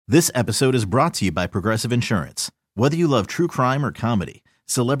This episode is brought to you by Progressive Insurance. Whether you love true crime or comedy,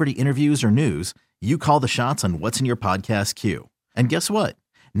 celebrity interviews or news, you call the shots on what's in your podcast queue. And guess what?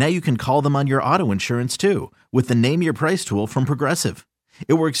 Now you can call them on your auto insurance too with the Name Your Price tool from Progressive.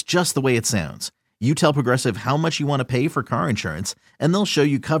 It works just the way it sounds. You tell Progressive how much you want to pay for car insurance, and they'll show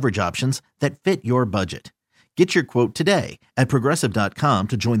you coverage options that fit your budget. Get your quote today at Progressive.com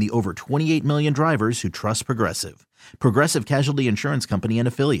to join the over 28 million drivers who trust Progressive. Progressive Casualty Insurance Company and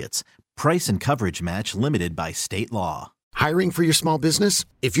Affiliates. Price and coverage match limited by state law. Hiring for your small business?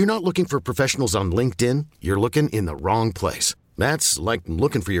 If you're not looking for professionals on LinkedIn, you're looking in the wrong place. That's like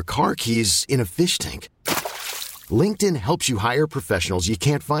looking for your car keys in a fish tank. LinkedIn helps you hire professionals you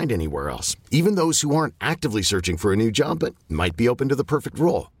can't find anywhere else, even those who aren't actively searching for a new job but might be open to the perfect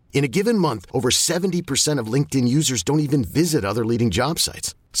role. In a given month, over 70% of LinkedIn users don't even visit other leading job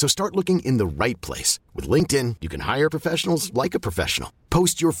sites. So start looking in the right place. With LinkedIn, you can hire professionals like a professional.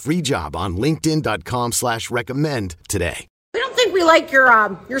 Post your free job on linkedin.com/recommend today. We don't think we like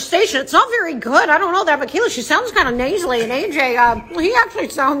your station. It's not very good. I don't know that Michaela, she sounds kind of nasally, and AJ, he actually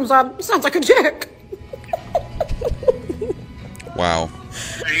sounds like a dick. Wow.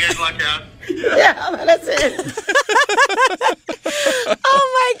 Are you guys locked out? Yeah, that's it. Oh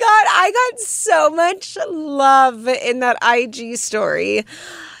my God, I got so much love in that IG story.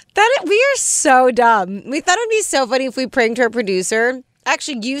 We are so dumb. We thought it'd be so funny if we pranked our producer.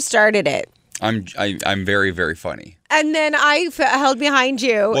 Actually, you started it. I'm very, very funny. And then I held behind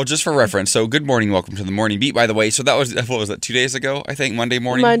you. Well, just for reference, so good morning, welcome to the Morning Beat, by the way. So that was, what was that, 2 days ago, I think, Monday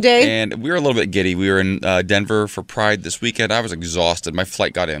morning? Monday. And we were a little bit giddy. We were in Denver for Pride this weekend. I was exhausted. My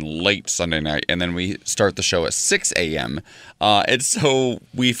flight got in late Sunday night, and then we start the show at 6 a.m. And so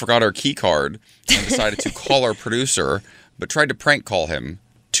we forgot our key card and decided to call our producer, but tried to prank call him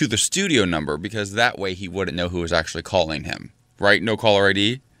to the studio number because that way he wouldn't know who was actually calling him. Right? No caller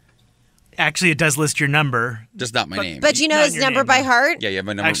ID? Actually, it does list your number. Just not my name. But you know his number by heart? Yeah,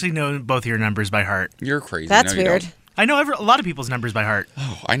 my number. I actually know both of your numbers by heart. You're crazy. That's no, you weird. don't. I know a lot of people's numbers by heart.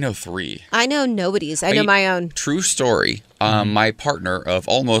 Oh, I know 3. I know nobody's. I know my own. True story. My partner of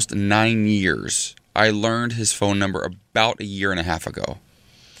almost 9 years, I learned his phone number about a year and a half ago.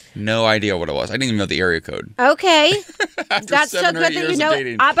 No idea what it was. I didn't even know the area code. Okay. That's so 7 or 8 good that you years know. of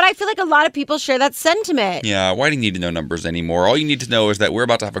dating. But I feel like a lot of people share that sentiment. Yeah, why do you need to know numbers anymore? All you need to know is that we're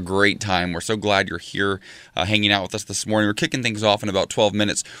about to have a great time. We're so glad you're here hanging out with us this morning. We're kicking things off in about 12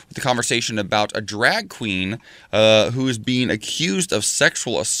 minutes with a conversation about a drag queen who is being accused of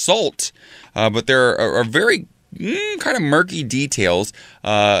sexual assault. But there are very kind of murky details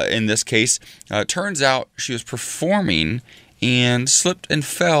in this case. Turns out she was performing and slipped and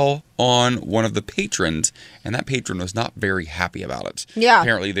fell on one of the patrons, and that patron was not very happy about it. Yeah.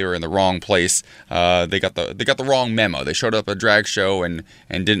 Apparently they were in the wrong place. They got the wrong memo. They showed up at a drag show and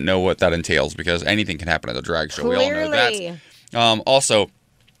didn't know what that entails because anything can happen at a drag show. Clearly. We all know that. Also,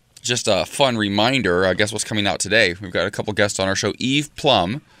 just a fun reminder, I guess what's coming out today. We've got a couple guests on our show.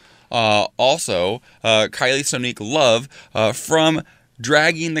 Plumb. Also, Kylie, Sonique, Love from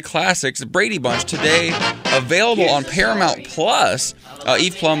Dragging the Classics, Brady Bunch, today available on Paramount Plus.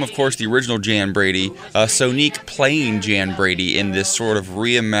 Plumb, of course, the original Jan Brady. Sonique playing Jan Brady in this sort of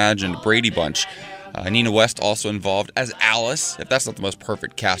reimagined Brady Bunch. Nina West also involved as Alice. If that's not the most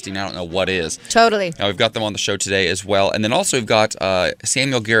perfect casting, I don't know what is. Totally. We've got them on the show today as well. And then also we've got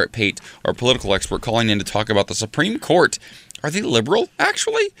Samuel Garrett Pate, our political expert, calling in to talk about the Supreme Court. Are they liberal,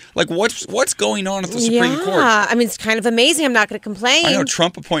 actually? Like, what's going on at the Supreme Court? Yeah, I mean, it's kind of amazing. I'm not going to complain. I know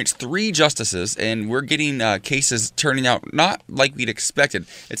Trump appoints 3 justices, and we're getting cases turning out not like we'd expected.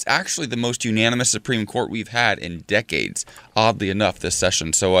 It's actually the most unanimous Supreme Court we've had in decades, oddly enough, this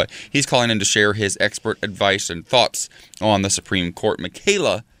session. So he's calling in to share his expert advice and thoughts on the Supreme Court.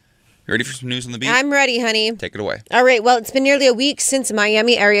 Michaela, you ready for some news on the beat? I'm ready, honey. Take it away. All right. Well, it's been nearly a week since a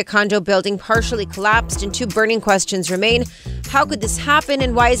Miami area condo building partially collapsed, and 2 burning questions remain. How could this happen,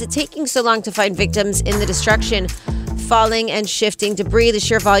 and why is it taking so long to find victims in the destruction? Falling and shifting debris, the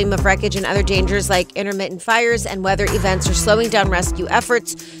sheer volume of wreckage, and other dangers like intermittent fires and weather events are slowing down rescue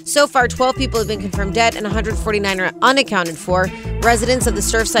efforts. So far, 12 people have been confirmed dead and 149 are unaccounted for. Residents of the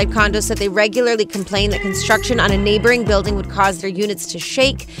Surfside condo said they regularly complain that construction on a neighboring building would cause their units to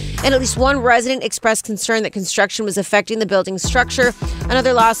shake. And at least one resident expressed concern that construction was affecting the building's structure.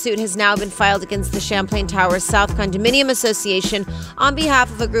 Another lawsuit has now been filed against the Champlain Towers South Condominium Association on behalf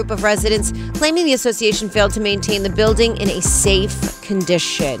of a group of residents, claiming the association failed to maintain the building in a safe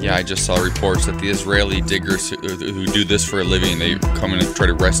condition. Yeah, I just saw reports that the Israeli diggers who do this for a living, they come in and try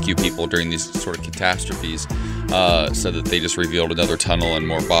to rescue people during these sort of catastrophes, said that they just revealed another tunnel and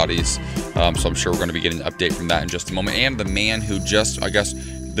more bodies. So I'm sure we're going to be getting an update from that in just a moment. And the man who just, I guess,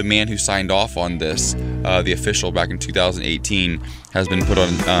 the man who signed off on this, the official back in 2018, has been put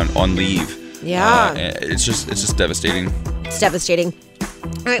on leave. Yeah. It's just devastating. It's devastating.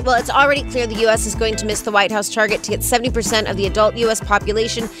 All right, well, it's already clear the U.S. is going to miss the White House target to get 70% of the adult U.S.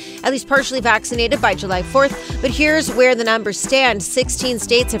 population at least partially vaccinated by July 4th. But here's where the numbers stand. 16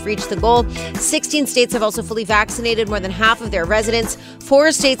 states have reached the goal. 16 states have also fully vaccinated more than half of their residents.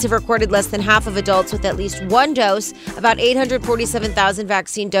 4 states have recorded less than half of adults with at least one dose. About 847,000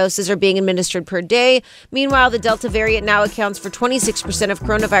 vaccine doses are being administered per day. Meanwhile, the Delta variant now accounts for 26% of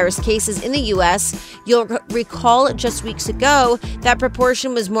coronavirus cases in the U.S. You'll recall just weeks ago that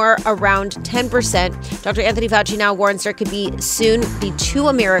proportion was more around 10%. Dr. Anthony Fauci now warns there could soon be 2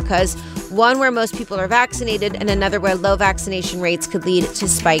 Americas, one where most people are vaccinated and another where low vaccination rates could lead to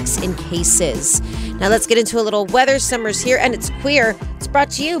spikes in cases. Now let's get into a little weather. Summer's here and it's queer. It's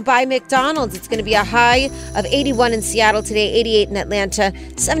brought to you by McDonald's. It's going to be a high of 81 in Seattle today, 88 in Atlanta,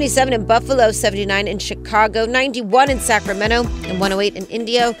 77 in Buffalo, 79 in Chicago, 91 in Sacramento, and 108 in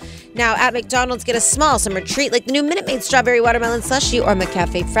Indio. Now, at McDonald's, get a small summer treat like the new Minute Maid Strawberry Watermelon Slushie or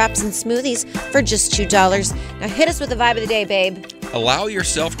McCafe Fraps and Smoothies for just $2. Now, hit us with the vibe of the day, babe. Allow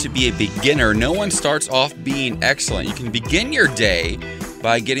yourself to be a beginner. No one starts off being excellent. You can begin your day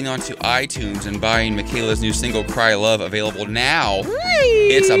by getting onto iTunes and buying Michaela's new single, Cry Love, available now.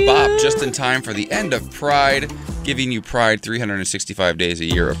 It's a bop just in time for the end of Pride, giving you Pride 365 days a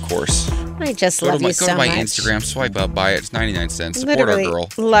year, of course. I just love you so much. Go to my Instagram, swipe up, buy it. It's 99 cents. Support Literally our girl.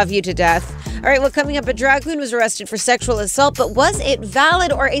 Love you to death. All right, well, coming up, a drag queen was arrested for sexual assault, but was it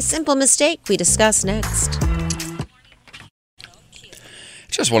valid or a simple mistake? We discuss next.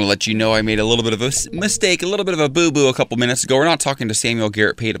 Just want to let you know I made a little bit of a mistake, a little bit of a boo-boo a couple minutes ago. We're not talking to Samuel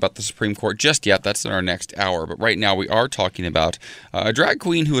Garrett Pate about the Supreme Court just yet. That's in our next hour. But right now we are talking about a drag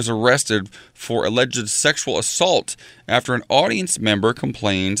queen who was arrested for alleged sexual assault after an audience member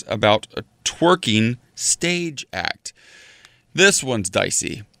complains about a twerking stage act. This one's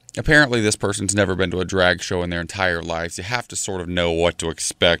dicey. Apparently, this person's never been to a drag show in their entire lives. You have to sort of know what to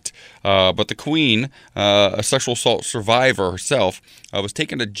expect. But the queen, a sexual assault survivor herself, was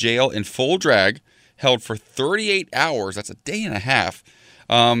taken to jail in full drag, held for 38 hours. That's a day and a half.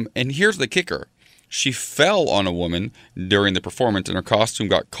 And here's the kicker. She fell on a woman during the performance, and her costume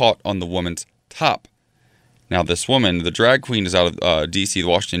got caught on the woman's top. Now, this woman, the drag queen, is out of D.C., the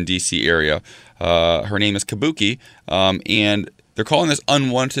Washington, D.C. area. Her name is Kabuki, and they're calling this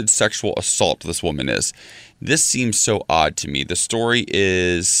unwanted sexual assault, this woman is. This seems so odd to me. The story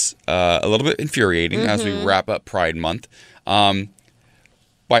is a little bit infuriating as we wrap up Pride Month.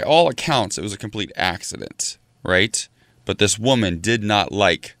 By all accounts, it was a complete accident, right? But this woman did not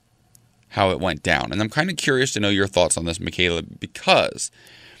like how it went down. And I'm kind of curious to know your thoughts on this, Michaela, because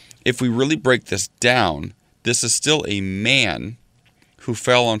if we really break this down, this is still a man who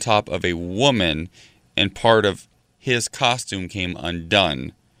fell on top of a woman and part of his costume came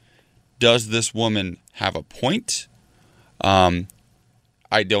undone. Does this woman have a point?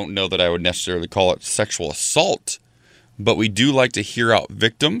 I don't know that I would necessarily call it sexual assault, but we do like to hear out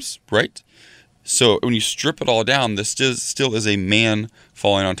victims, right? So when you strip it all down, this still is a man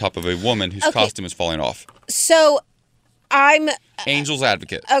falling on top of a woman whose costume is falling off. So I'm... Angel's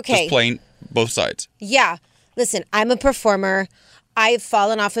advocate. Okay. Just playing both sides. Yeah. Listen, I'm a performer. I've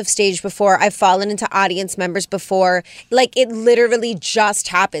fallen off of stage before. I've fallen into audience members before. Like, it literally just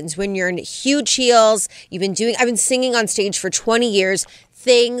happens when you're in huge heels. I've been singing on stage for 20 years.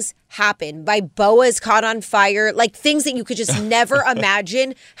 Things happen. My boa is caught on fire. Like, things that you could just never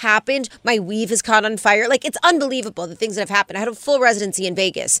imagine happened. My weave is caught on fire. Like, it's unbelievable the things that have happened. I had a full residency in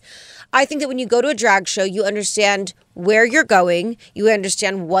Vegas. I think that when you go to a drag show, you understand where you're going. You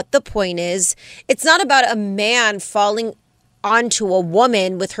understand what the point is. It's not about a man falling onto a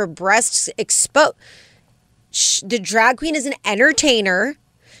woman with her breasts exposed. The drag queen is an entertainer.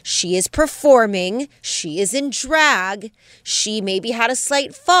 She is performing. She is in drag. She maybe had a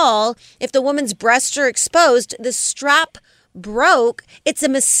slight fall. If the woman's breasts are exposed, the strap broke. It's a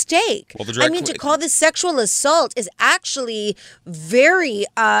mistake. Well, to call this sexual assault is actually very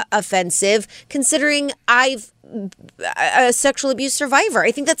offensive, considering I've a sexual abuse survivor.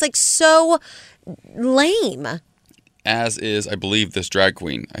 I think that's like so lame. As is, I believe, this drag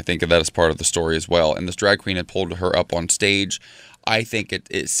queen. I think that is part of the story as well. And this drag queen had pulled her up on stage. I think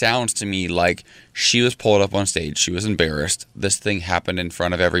it sounds to me like she was pulled up on stage. She was embarrassed. This thing happened in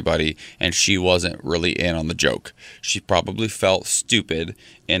front of everybody, and she wasn't really in on the joke. She probably felt stupid,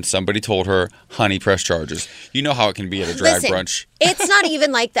 and somebody told her, honey, press charges. You know how it can be at a drag brunch. It's not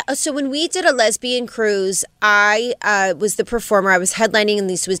even like that. So when we did a lesbian cruise, I was the performer. I was headlining, and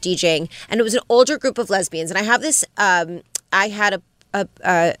Lisa was DJing. And it was an older group of lesbians. And I have this, I had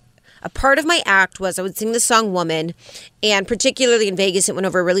a part of my act was I would sing the song Woman, and particularly in Vegas, it went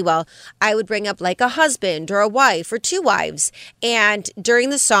over really well. I would bring up like a husband or a wife or two wives, and during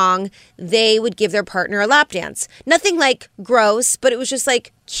the song, they would give their partner a lap dance. Nothing like gross, but it was just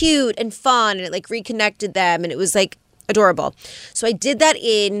like cute and fun, and it like reconnected them, and it was like adorable. So I did that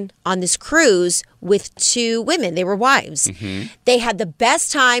on this cruise with two women. They were wives. Mm-hmm. They had the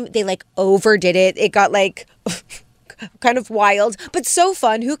best time. They like overdid it. It got like kind of wild, but so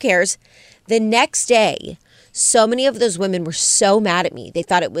fun. Who cares? The next day, so many of those women were so mad at me. They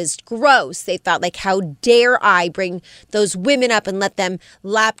thought it was gross. They thought like, how dare I bring those women up and let them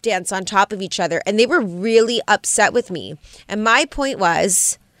lap dance on top of each other? And they were really upset with me. And my point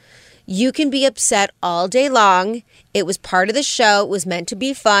was, you can be upset all day long. It was part of the show. It was meant to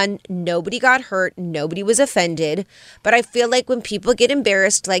be fun. Nobody got hurt. Nobody was offended. But I feel like when people get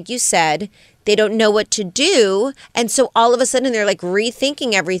embarrassed, like you said, they don't know what to do. And so all of a sudden they're like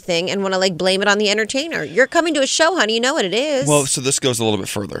rethinking everything and want to like blame it on the entertainer. You're coming to a show, honey. You know what it is. Well, so this goes a little bit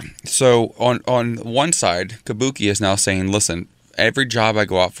further. So on one side, Kabuki is now saying, listen, every job I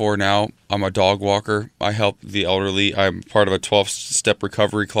go out for now, I'm a dog walker. I help the elderly. I'm part of a 12-step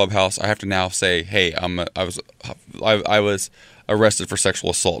recovery clubhouse. I have to now say, hey, I was arrested for sexual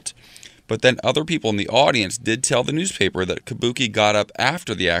assault. But then other people in the audience did tell the newspaper that Kabuki got up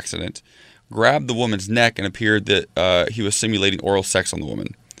after the accident, grabbed the woman's neck, and appeared that he was simulating oral sex on the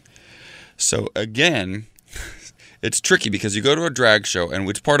woman. So again, it's tricky because you go to a drag show, and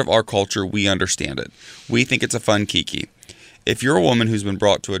it's part of our culture. We understand it. We think it's a fun kiki. If you're a woman who's been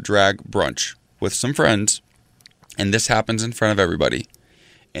brought to a drag brunch with some friends, and this happens in front of everybody,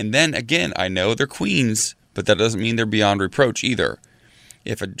 and then again, I know they're queens, but that doesn't mean they're beyond reproach either.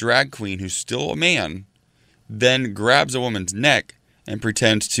 If a drag queen who's still a man then grabs a woman's neck and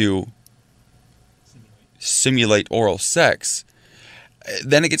pretends to simulate oral sex,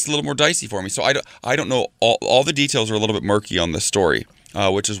 then it gets a little more dicey for me. So I don't know. All the details are a little bit murky on this story,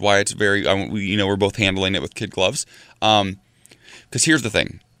 which is why it's very, we're both handling it with kid gloves. Because here's the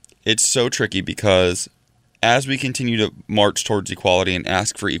thing. It's so tricky because as we continue to march towards equality and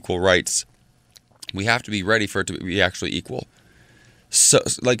ask for equal rights, we have to be ready for it to be actually equal. So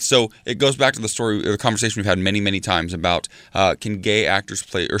it goes back to the story, or the conversation we've had many, many times about can gay actors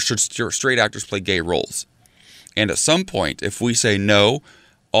play, or should straight actors play gay roles? And at some point, if we say no,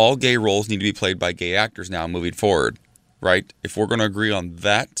 all gay roles need to be played by gay actors now moving forward, right? If we're going to agree on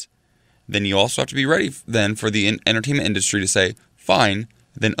that, then you also have to be ready then for the entertainment industry to say, fine,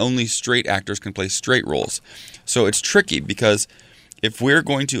 then only straight actors can play straight roles. So it's tricky because if we're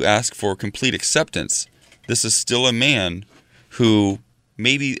going to ask for complete acceptance, this is still a man who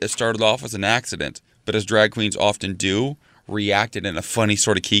maybe it started off as an accident, but as drag queens often do, reacted in a funny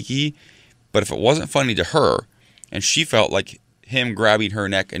sort of kiki. But if it wasn't funny to her, and she felt like him grabbing her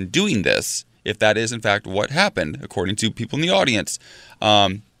neck and doing this, if that is in fact what happened, according to people in the audience,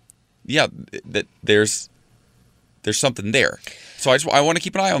 that there's something there. So I want to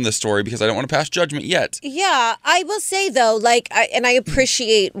keep an eye on this story because I don't want to pass judgment yet. Yeah, I will say though, I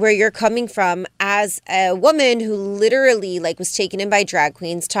appreciate where you're coming from as a woman who literally was taken in by drag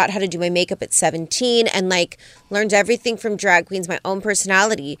queens, taught how to do my makeup at 17, and learned everything from drag queens, my own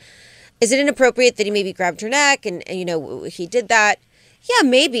personality. Is it inappropriate that he maybe grabbed her neck and he did that? Yeah,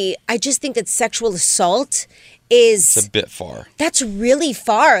 maybe. I just think that sexual assault is... It's a bit far. That's really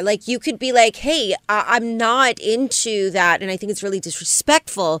far. You could be like, hey, I'm not into that, and I think it's really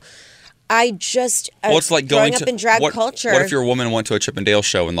disrespectful. I just... well, it's like growing up in drag culture. What if your woman went to a Chip and Dale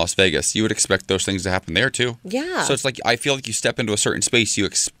show in Las Vegas? You would expect those things to happen there, too. Yeah. So it's like, I feel like you step into a certain space, you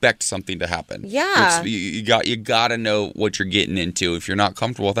expect something to happen. Yeah. You got to know what you're getting into. If you're not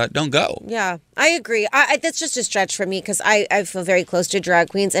comfortable with that, don't go. Yeah, I agree. That's just a stretch for me because I feel very close to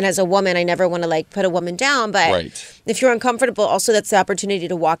drag queens. And as a woman, I never want to put a woman down. But right. If you're uncomfortable, also that's the opportunity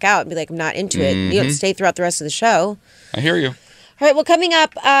to walk out and be like, I'm not into it. You don't stay throughout the rest of the show. I hear you. All right, well, coming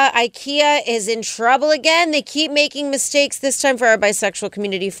up, IKEA is in trouble again. They keep making mistakes, this time for our bisexual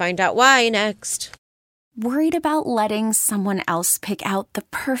community. Find out why next. Worried about letting someone else pick out the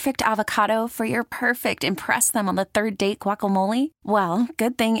perfect avocado for your perfect impress them on the third date guacamole? Well,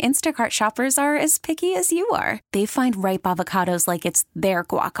 good thing Instacart shoppers are as picky as you are. They find ripe avocados like it's their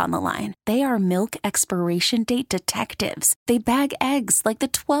guac on the line. They are milk expiration date detectives. They bag eggs like the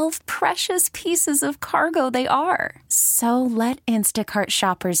 12 precious pieces of cargo they are. So let Instacart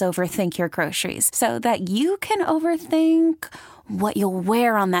shoppers overthink your groceries so that you can overthink what you'll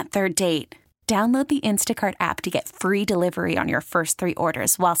wear on that third date. Download the Instacart app to get free delivery on your first 3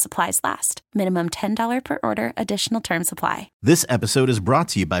 orders while supplies last. Minimum $10 per order. Additional terms apply. This episode is brought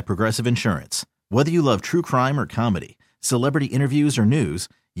to you by Progressive Insurance. Whether you love true crime or comedy, celebrity interviews, or news,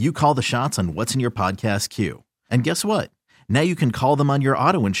 you call the shots on what's in your podcast queue. And guess what? Now you can call them on your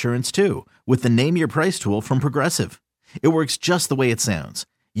auto insurance too with the Name Your Price tool from Progressive. It works just the way it sounds.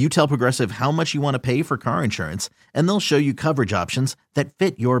 You tell Progressive how much you want to pay for car insurance, and they'll show you coverage options that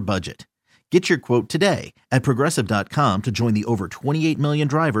fit your budget. Get your quote today at Progressive.com to join the over 28 million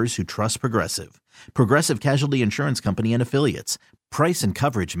drivers who trust Progressive. Progressive Casualty Insurance Company and Affiliates. Price and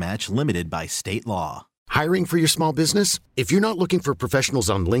coverage match limited by state law. Hiring for your small business? If you're not looking for professionals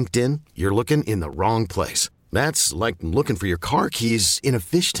on LinkedIn, you're looking in the wrong place. That's like looking for your car keys in a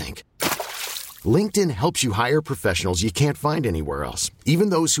fish tank. LinkedIn helps you hire professionals you can't find anywhere else,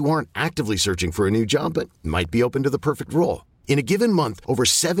 even those who aren't actively searching for a new job but might be open to the perfect role. In a given month, over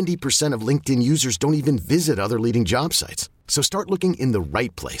 70% of LinkedIn users don't even visit other leading job sites. So start looking in the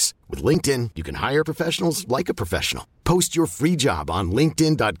right place. With LinkedIn, you can hire professionals like a professional. Post your free job on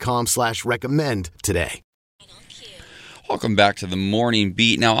linkedin.com/recommend today. Welcome back to the Morning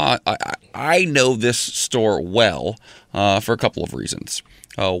Beat. Now, I know this store well for a couple of reasons.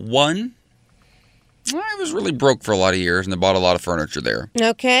 One, I was really broke for a lot of years and I bought a lot of furniture there.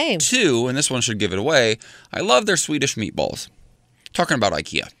 Okay. Two, and this one should give it away, I love their Swedish meatballs. Talking about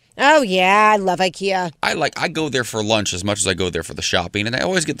IKEA. Oh, yeah. I love IKEA. I go there for lunch as much as I go there for the shopping, and I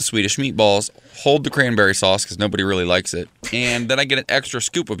always get the Swedish meatballs, hold the cranberry sauce because nobody really likes it, and then I get an extra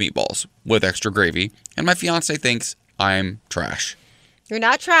scoop of meatballs with extra gravy, and my fiance thinks I'm trash. You're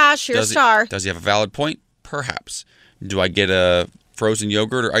not trash. You're a star. Does he have a valid point? Perhaps. Do I get a frozen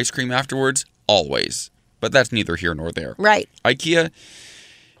yogurt or ice cream afterwards? Always. But that's neither here nor there. Right. IKEA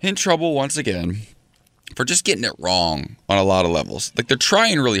in trouble once again for just getting it wrong on a lot of levels. Like, they're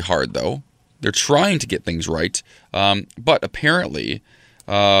trying really hard, though. They're trying to get things right. But apparently,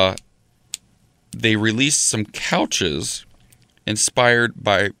 they released some couches inspired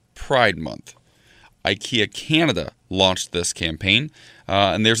by Pride Month. IKEA Canada launched this campaign.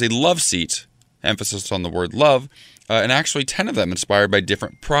 And there's a love seat, emphasis on the word love, and actually 10 of them inspired by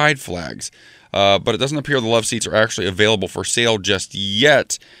different pride flags. But it doesn't appear the love seats are actually available for sale just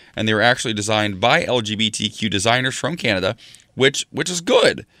yet, and they were actually designed by LGBTQ designers from Canada, which is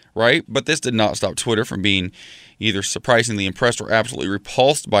good, right? But this did not stop Twitter from being either surprisingly impressed or absolutely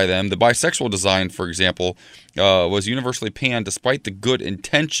repulsed by them. The bisexual design, for example, was universally panned despite the good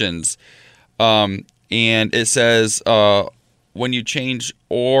intentions, and it says, when you change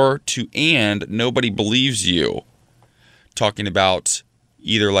or to and, nobody believes you. Talking about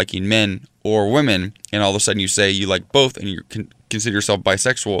either liking men or women, and all of a sudden you say you like both and you consider yourself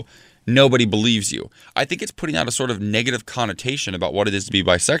bisexual, nobody believes you. I think it's putting out a sort of negative connotation about what it is to be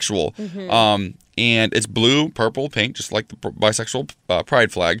bisexual. Mm-hmm. And it's blue, purple, pink, just like the bisexual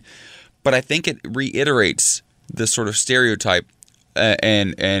pride flag. But I think it reiterates this sort of stereotype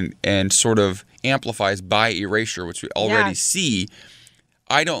and sort of amplifies bi erasure, which we already see.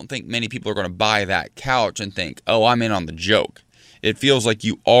 I don't think many people are going to buy that couch and think, oh, I'm in on the joke. It feels like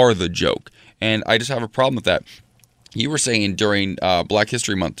you are the joke. And I just have a problem with that. You were saying during Black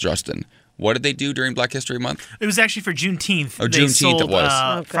History Month, Justin, what did they do during Black History Month? It was actually for Juneteenth. Oh, they Juneteenth sold, it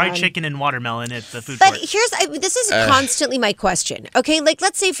was. Fried chicken and watermelon at the food But court. this is constantly my question. Okay, like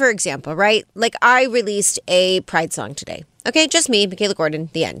let's say, for example, right? Like I released a Pride song today. Okay, just me, Michaela Gordon,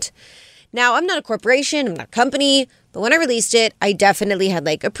 the end. Now, I'm not a corporation, I'm not a company, but when I released it, I definitely had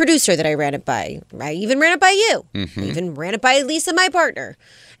like a producer that I ran it by. I even ran it by you. I even ran it by Lisa, my partner.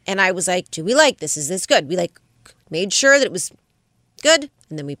 And I was like, do we like this? Is this good? We like made sure that it was good,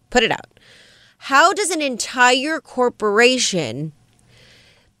 and then we put it out. How does an entire corporation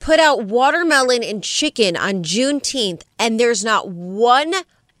put out watermelon and chicken on Juneteenth, and there's not one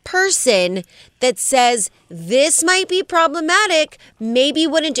person that says this might be problematic, maybe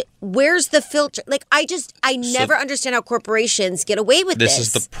wouldn't where's the filter? Like I never understand how corporations get away with this. This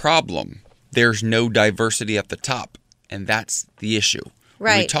is the problem. There's no diversity at the top, and that's the issue.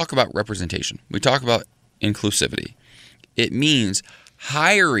 Right. When we talk about representation, we talk about inclusivity. It means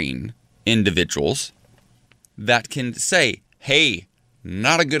hiring individuals that can say, hey,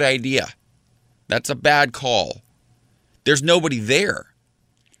 not a good idea. That's a bad call. There's nobody there.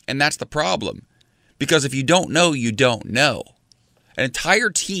 And that's the problem. Because if you don't know, you don't know. An entire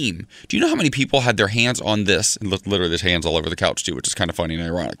team. Do you know how many people had their hands on this? And literally, there's hands all over the couch, too, which is kind of funny and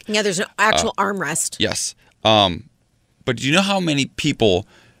ironic. Yeah, there's an actual armrest. Yes. But do you know how many people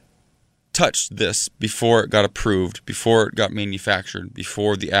touched this before it got approved, before it got manufactured,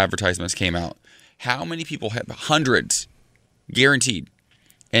 before the advertisements came out? How many people have? Hundreds. Guaranteed.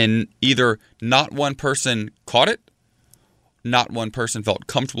 And either not one person caught it, not one person felt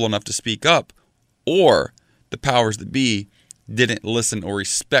comfortable enough to speak up, or the powers that be didn't listen or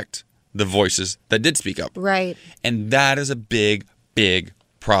respect the voices that did speak up. Right. And that is a big, big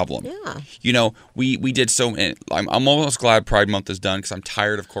problem. Yeah. You know, we did so. I'm almost glad Pride Month is done because I'm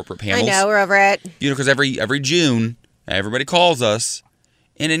tired of corporate panels. I know, we're over it. You know, because every June, everybody calls us.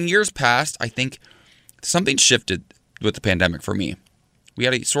 And in years past, I think something shifted with the pandemic for me. We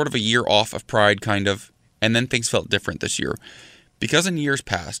had a sort of a year off of Pride, kind of, and then things felt different this year. Because in years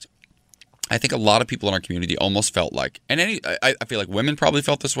past, I think a lot of people in our community almost felt like, and I feel like women probably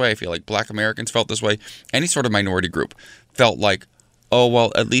felt this way. I feel like Black Americans felt this way. Any sort of minority group felt like, oh,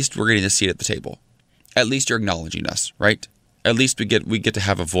 well, at least we're getting a seat at the table. At least you're acknowledging us, right? At least we get to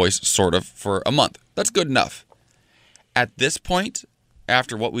have a voice, sort of, for a month. That's good enough. At this point,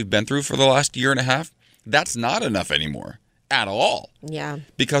 after what we've been through for the last year and a half, that's not enough anymore at all. Yeah.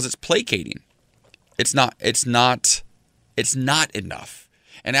 Because it's placating. It's not enough.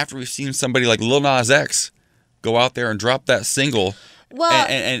 And after we've seen somebody like Lil Nas X go out there and drop that single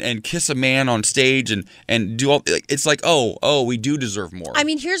and kiss a man on stage and do all, it's like, oh, we do deserve more. I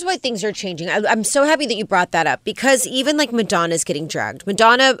mean, here's why things are changing. I'm so happy that you brought that up because even like Madonna's getting dragged.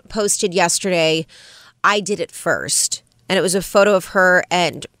 Madonna posted yesterday, I did it first. And it was a photo of her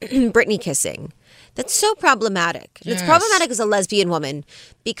and Britney kissing. That's so problematic. Yes. It's problematic as a lesbian woman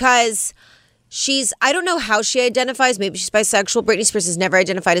because I don't know how she identifies. Maybe she's bisexual. Britney Spears has never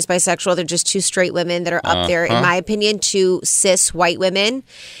identified as bisexual. They're just two straight women that are up there, in my opinion, two cis white women.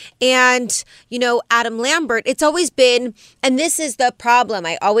 And, you know, Adam Lambert, it's always been, and this is the problem.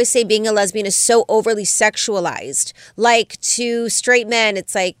 I always say being a lesbian is so overly sexualized. Like to straight men,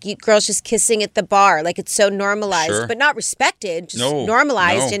 it's like girls just kissing at the bar. Like it's so normalized, but not respected, just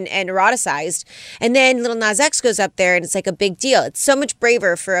normalized and eroticized. And then Lil Nas X goes up there and it's like a big deal. It's so much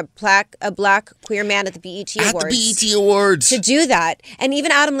braver for a black queer man at the BET Awards. To do that. And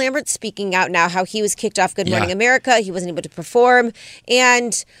even Adam Lambert's speaking out now how he was kicked off Good Morning America. He wasn't able to perform.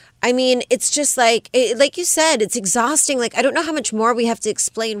 And I mean, it's just like you said, it's exhausting. Like, I don't know how much more we have to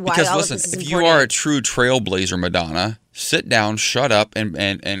explain why all of this is important. Because listen, if you are a true trailblazer, Madonna, sit down, shut up, and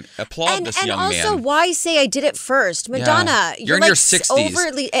applaud this young man. And also, why say I did it first? Madonna, you're in your 60s.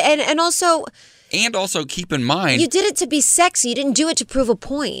 Overly, and also... And also, keep in mind... You did it to be sexy. You didn't do it to prove a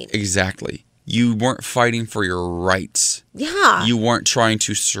point. Exactly. You weren't fighting for your rights. Yeah. You weren't trying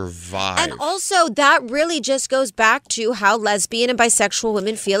to survive. And also, that really just goes back to how lesbian and bisexual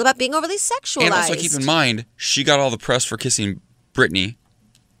women feel about being overly sexualized. And also, keep in mind, she got all the press for kissing Britney.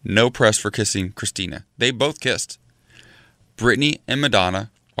 No press for kissing Christina. They both kissed. Britney and Madonna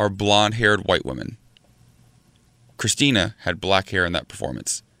are blonde-haired white women. Christina had black hair in that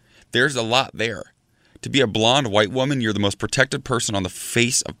performance. There's a lot there. To be a blonde white woman, you're the most protected person on the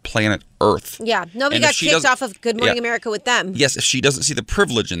face of planet Earth. Yeah, nobody got kicked off of Good Morning America with them. Yes, if she doesn't see the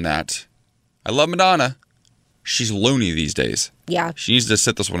privilege in that, I love Madonna. She's loony these days. Yeah. She needs to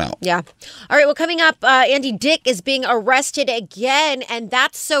sit this one out. Yeah. All right, well, coming up, Andy Dick is being arrested again, and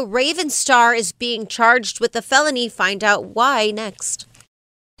that's so Raven Star is being charged with a felony. Find out why next.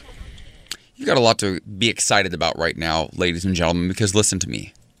 You've got a lot to be excited about right now, ladies and gentlemen, because listen to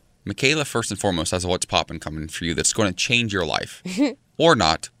me. Michaela, first and foremost, has a What's Poppin' coming for you that's going to change your life. Or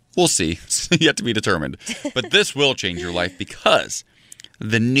not. We'll see. It's yet to be determined. But this will change your life because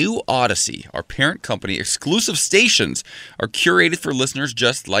the new Odyssey, our parent company, exclusive stations are curated for listeners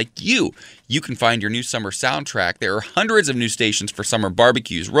just like you. You can find your new summer soundtrack. There are hundreds of new stations for summer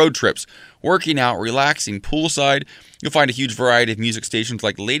barbecues, road trips, working out, relaxing, poolside. You'll find a huge variety of music stations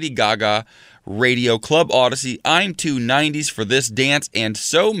like Lady Gaga, Radio, Club Odyssey, I'm 290s for this dance, and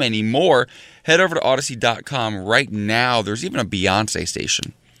so many more. Head over to Odyssey.com right now. There's even a Beyonce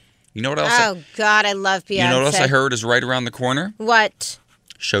station. You know what else? Oh, God, I love Beyonce. You know what else I heard is right around the corner? What?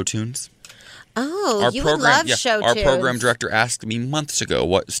 Show tunes. Oh, you would love show tunes. Our program director asked me months ago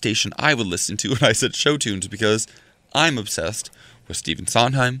what station I would listen to, and I said show tunes because I'm obsessed with Stephen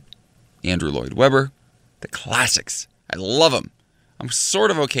Sondheim, Andrew Lloyd Webber, the classics. I love them. I'm sort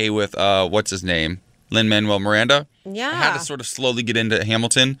of okay with, what's his name? Lin-Manuel Miranda. Yeah. I had to sort of slowly get into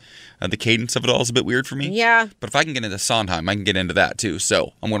Hamilton. The cadence of it all is a bit weird for me. Yeah. But if I can get into Sondheim, I can get into that too.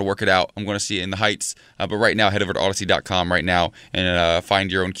 So I'm going to work it out. I'm going to see it in the Heights. But right now, head over to Odyssey.com right now and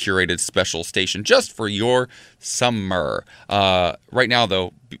find your own curated special station just for your summer. Right now,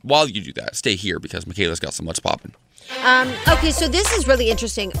 though, while you do that, stay here because Michaela's got some What's Poppin'. Okay, so this is really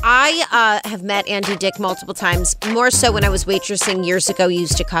interesting. I have met Andy Dick multiple times, more so when I was waitressing years ago. He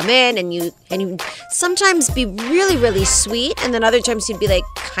used to come in and you'd sometimes be really, really sweet, and then other times he'd be like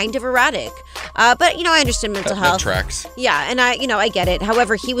kind of erratic. But, I understand mental health. That tracks. Yeah, and I get it.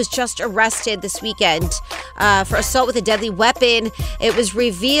 However, he was just arrested this weekend for assault with a deadly weapon. It was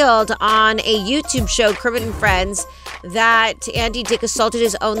revealed on a YouTube show, Kermit and Friends, that Andy Dick assaulted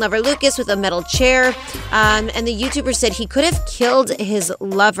his own lover, Lucas, with a metal chair. And the YouTuber said he could have killed his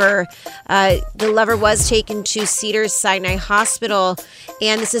lover. The lover was taken to Cedars-Sinai Hospital.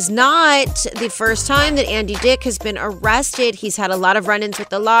 And this is not the first time that Andy Dick has been arrested. He's had a lot of run-ins with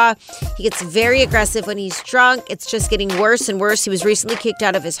the law. He gets very aggressive when he's drunk. It's just getting worse and worse. He was recently kicked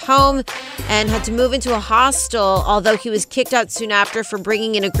out of his home and had to move into a hostel, although he was kicked out soon after for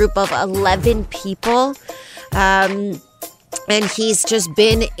bringing in a group of 11 people. And he's just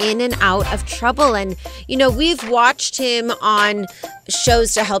been in and out of trouble. And, we've watched him on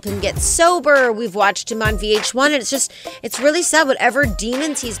shows to help him get sober. We've watched him on VH1. And it's really sad. Whatever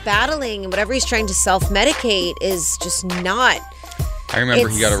demons he's battling and whatever he's trying to self-medicate is just not. I remember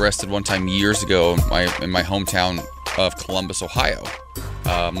he got arrested one time years ago in my hometown of Columbus, Ohio.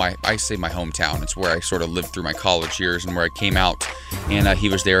 I say my hometown. It's where I sort of lived through my college years and where I came out. And he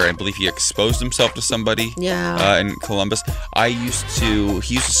was there. I believe he exposed himself to somebody in Columbus. He used to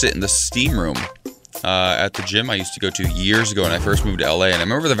sit in the steam room at the gym I used to go to years ago when I first moved to LA. And I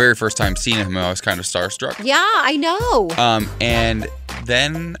remember the very first time seeing him, I was kind of starstruck. Yeah, I know. And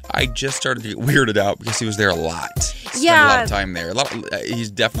then I just started to get weirded out because he was there a lot. Spent a lot of time there. He's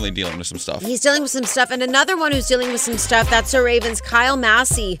definitely dealing with some stuff. He's dealing with some stuff. And another one who's dealing with some stuff, that's our Ravens, Kyle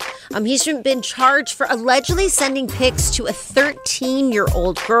Massey. He's been charged for allegedly sending pics to a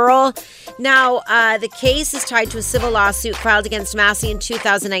 13-year-old girl. Now, the case is tied to a civil lawsuit filed against Massey in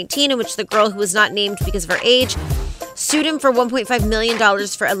 2019 in which the girl, who was not named because of her age, sued him for $1.5 million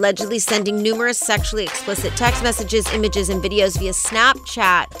for allegedly sending numerous sexually explicit text messages, images, and videos via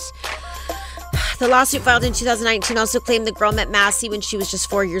Snapchat. The lawsuit filed in 2019 also claimed the girl met Massey when she was just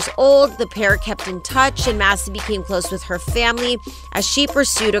 4 years old. The pair kept in touch, and Massey became close with her family as she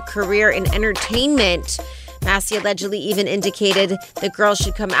pursued a career in entertainment. Massey allegedly even indicated the girl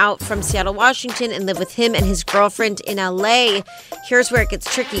should come out from Seattle, Washington and live with him and his girlfriend in LA. Here's where it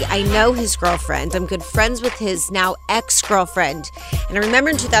gets tricky. I know his girlfriend. I'm good friends with his now ex-girlfriend. And I remember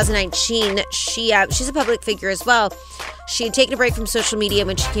in 2019, she's a public figure as well. She had taken a break from social media.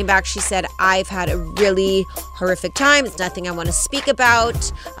 When she came back, she said, I've had a really horrific time. It's nothing I want to speak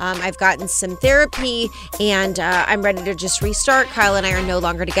about. I've gotten some therapy and I'm ready to just restart. Kyle and I are no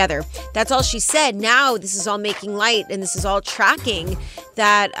longer together. That's all she said. Now this is all making light and this is all tracking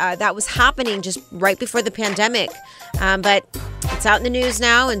that that was happening just right before the pandemic. But it's out in the news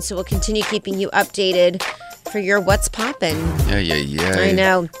now, and so we'll continue keeping you updated for your What's Poppin'. Yeah. I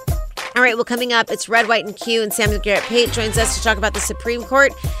know. All right, well, coming up, it's Red, White, and Q, and Samuel Garrett Pate joins us to talk about the Supreme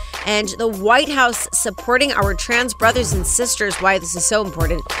Court and the White House supporting our trans brothers and sisters, why this is so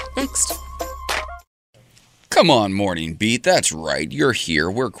important. Next. Come on, Morning Beat. That's right. You're here.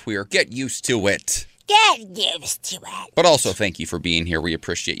 We're queer. Get used to it. Get used to it. But also, thank you for being here. We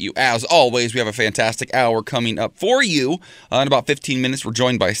appreciate you. As always, we have a fantastic hour coming up for you. In about 15 minutes, we're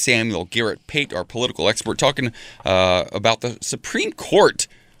joined by Samuel Garrett Pate, our political expert, talking about the Supreme Court.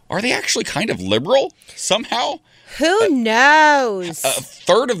 Are they actually kind of liberal somehow? Who knows? A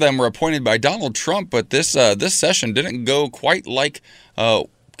third of them were appointed by Donald Trump, but this session didn't go quite like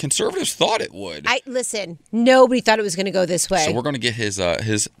conservatives thought it would. Listen, nobody thought it was going to go this way. So we're going to get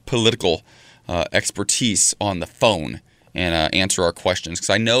his political expertise on the phone and answer our questions, because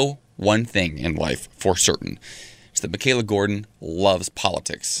I know one thing in life for certain. It's that Michaela Gordon loves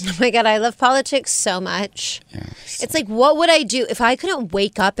politics. Oh my God, I love politics so much. Yeah, it's like, what would I do if I couldn't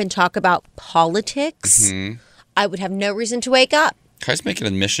wake up and talk about politics? Mm-hmm. I would have no reason to wake up. Can I just make an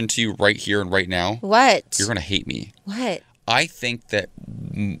admission to you right here and right now? What? You're going to hate me. What? I think that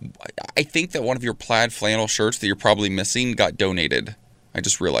one of your plaid flannel shirts that you're probably missing got donated. I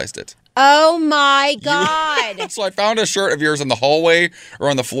just realized it. Oh my God. So I found a shirt of yours in the hallway or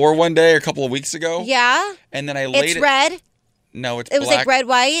on the floor one day a couple of weeks ago. Yeah? And then I laid it. It's red? No, it's black. It was like red,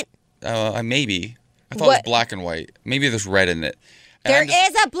 white? Maybe. I thought it was black and white. Maybe there's red in it. And there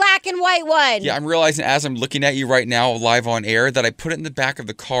is a black and white one. Yeah, I'm realizing as I'm looking at you right now live on air that I put it in the back of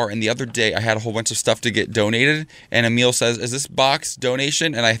the car, and the other day I had a whole bunch of stuff to get donated, and Emil says, is this box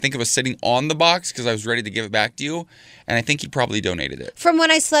donation? And I think it was sitting on the box because I was ready to give it back to you, and I think you probably donated it. From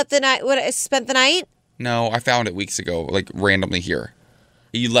when I spent the night? No, I found it weeks ago, like randomly here.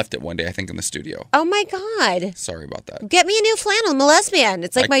 You left it one day, I think, in the studio. Oh, my God. Sorry about that. Get me a new flannel. I'm a lesbian.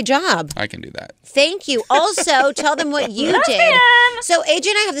 It's like my job. I can do that. Thank you. Also, tell them what you did. So AJ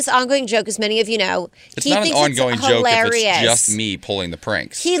and I have this ongoing joke, as many of you know. It's not an ongoing joke if it's just me pulling the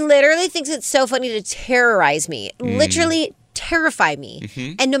pranks. He literally thinks it's so funny to terrorize me. Literally terrify me.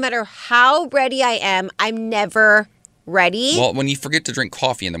 Mm-hmm. And no matter how ready I am, I'm never ready. Well, when you forget to drink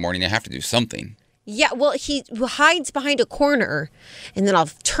coffee in the morning, I have to do something. Yeah, well, he hides behind a corner, and then I'll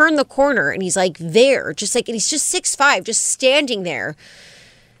turn the corner, and he's like there, and he's just 6'5", just standing there.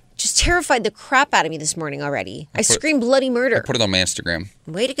 Just terrified the crap out of me this morning already. I screamed bloody murder. I put it on my Instagram.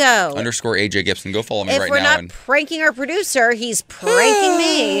 Way to go. _AJ Gibson. Go follow me right now. If we're not pranking our producer, he's pranking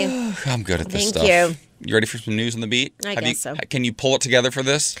me. I'm good at this stuff. Thank you. You ready for some news on the beat? I guess so. Can you pull it together for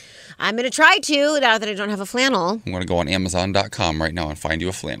this? I'm going to try to, now that I don't have a flannel. I'm going to go on Amazon.com right now and find you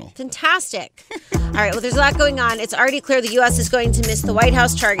a flannel. Fantastic. All right, well, there's a lot going on. It's already clear the U.S. is going to miss the White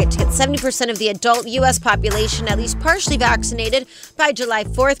House target to get 70% of the adult U.S. population at least partially vaccinated by July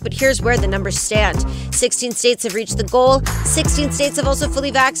 4th. But here's where the numbers stand. 16 states have reached the goal. 16 states have also fully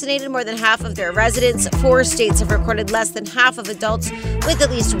vaccinated more than half of their residents. 4 states have recorded less than half of adults with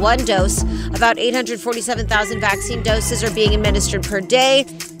at least one dose. About 847,000 vaccine doses are being administered per day.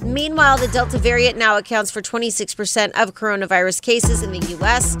 Meanwhile, the Delta variant now accounts for 26% of coronavirus cases in the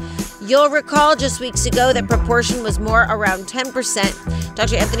U.S. You'll recall just weeks ago that proportion was more around 10%.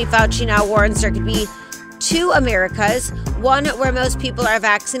 Dr. Anthony Fauci now warns there could be 2 Americas, one where most people are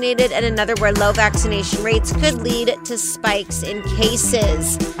vaccinated and another where low vaccination rates could lead to spikes in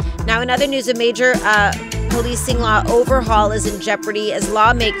cases. Now, in other news, a major policing law overhaul is in jeopardy as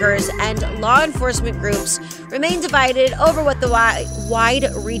lawmakers and law enforcement groups remain divided over what the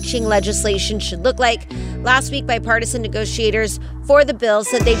wide-reaching legislation should look like. Last week, bipartisan negotiators for the bill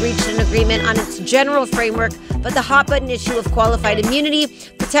said they'd reached an agreement on its general framework, but the hot-button issue of qualified immunity,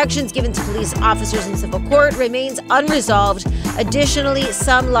 protections given to police officers in civil court, remains unresolved. Additionally,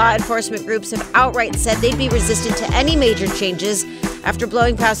 some law enforcement groups have outright said they'd be resistant to any major changes. After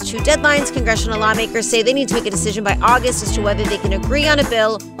blowing past 2 deadlines, congressional lawmakers say they need to make a decision by August as to whether they can agree on a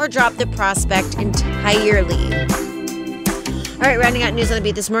bill or drop the prospect entirely. All right, rounding out news on the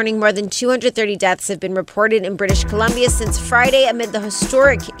beat this morning, more than 230 deaths have been reported in British Columbia since Friday amid the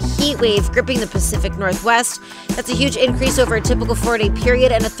historic heat wave gripping the Pacific Northwest. That's a huge increase over a typical 4-day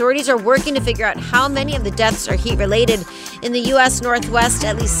period, and authorities are working to figure out how many of the deaths are heat-related. In the U.S. Northwest,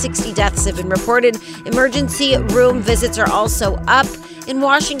 at least 60 deaths have been reported. Emergency room visits are also up. In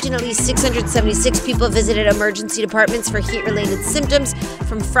Washington, at least 676 people visited emergency departments for heat-related symptoms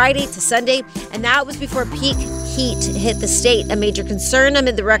from Friday to Sunday, and that was before peak heat hit the state. A major concern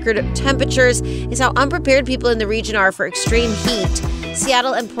amid the record temperatures is how unprepared people in the region are for extreme heat.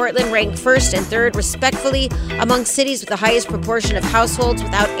 Seattle and Portland rank 1st and 3rd, respectively, among cities with the highest proportion of households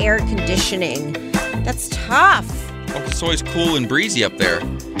without air conditioning. That's tough. Oh, it's always cool and breezy up there.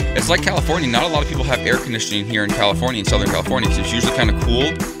 It's like California. Not a lot of people have air conditioning here in California, in Southern California. So it's usually kind of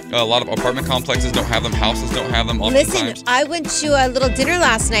cool. A lot of apartment complexes don't have them. Houses don't have them. Listen, I went to a little dinner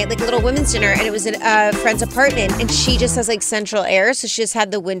last night, like a little women's dinner, and it was at a friend's apartment, and she just has like central air, so she just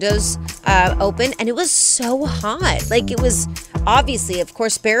had the windows open, and it was so hot. Like it was obviously, of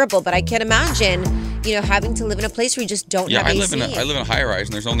course, bearable, but I can't imagine, having to live in a place where you just don't have AC. I live in a high-rise,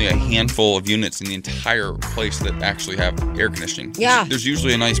 and there's only a handful of units in the entire place that actually have air conditioning. Yeah. There's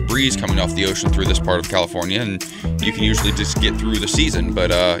usually a nice breeze coming off the ocean through this part of California, and you can usually just get through the season,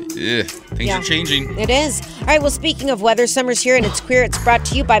 but things are changing. It is. All right, well, speaking of weather, summer's here and it's queer. It's brought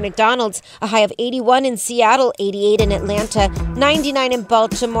to you by McDonald's. A high of 81 in Seattle, 88 in Atlanta, 99 in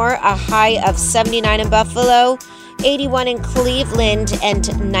Baltimore, a high of 79 in Buffalo, 81 in Cleveland,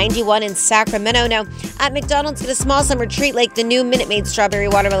 and 91 in Sacramento. Now, at McDonald's, get a small summer treat like the new Minute Maid Strawberry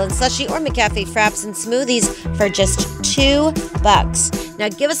Watermelon Slushie or McCafe Fraps and Smoothies for just $2. Now,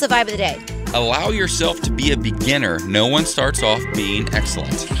 give us the vibe of the day. Allow yourself to be a beginner. No one starts off being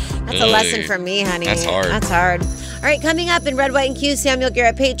excellent. That's a lesson for me, honey. That's hard. That's hard. All right, coming up in Red, White, and Q, Samuel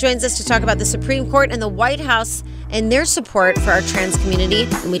Garrett Pate joins us to talk about the Supreme Court and the White House and their support for our trans community,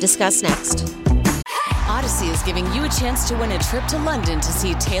 and we discuss next. Odyssey is giving you a chance to win a trip to London to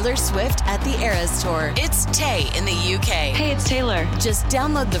see Taylor Swift at the Eras Tour. It's Tay in the UK. Hey, it's Taylor. Just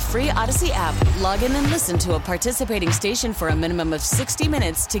download the free Odyssey app, log in and listen to a participating station for a minimum of 60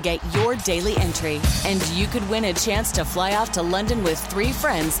 minutes to get your daily entry. And you could win a chance to fly off to London with 3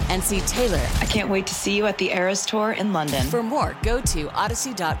 friends and see Taylor. I can't wait to see you at the Eras Tour in London. For more, go to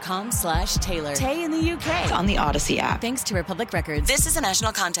odyssey.com/Taylor. Tay in the UK. It's on the Odyssey app. Thanks to Republic Records. This is a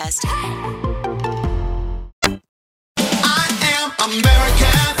national contest.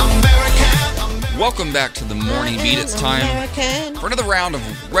 Welcome back to the Morning Beat. It's time for another round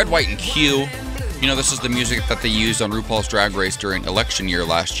of Red, White, and Q. You know, this is the music that they used on RuPaul's Drag Race during election year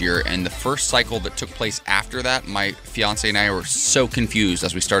last year, and the first cycle that took place after that, my fiance and I were so confused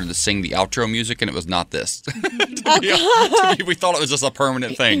as we started to sing the outro music, and it was not this. We thought it was just a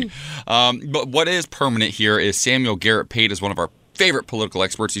permanent thing. But what is permanent here is Samuel Garrett Pate is one of our favorite political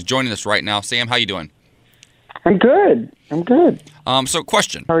experts. He's joining us right now. Sam, how you doing? I'm good. So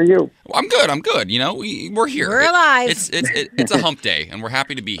question. How are you? Well, I'm good. You know, we're here. We're alive. It's a hump day, and we're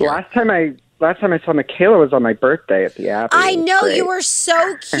happy to be here. Last time I saw Michaela was on my birthday at the Abbey. I know, you were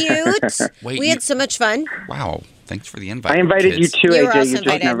so cute. We had so much fun. Wow. Thanks for the invite. I invited kids. you too, You were AJ. also You just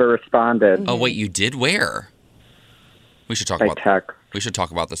invited. never responded. Oh, wait, you did? Where? We should talk By about text. We should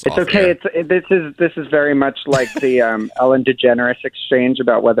talk about this It's off okay. air. This is very much like the Ellen DeGeneres exchange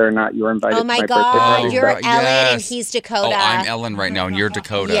about whether or not you were invited Oh to my my God, birthday party. you're Ellen and Yes. he's Dakota. Oh, I'm Ellen right now, and you're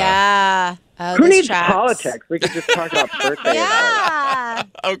Dakota. Yeah. Oh, Who this needs tracks. politics? We could just talk about birthday. Yeah.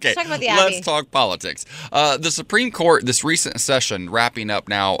 Okay, Let's talk about the Abbey. let's talk politics. The Supreme Court, this recent session, wrapping up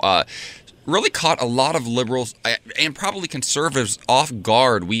now, really caught a lot of liberals and probably conservatives off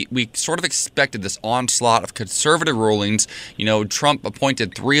guard. We sort of expected this onslaught of conservative rulings. You know, Trump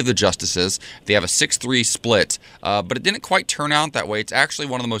appointed 3 of the justices. They have a 6-3 split, but it didn't quite turn out that way. It's actually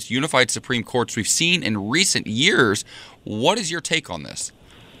one of the most unified Supreme Courts we've seen in recent years. What is your take on this?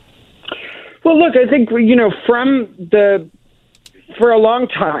 Well, look, I think, for a long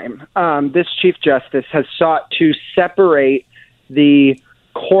time, this Chief Justice has sought to separate the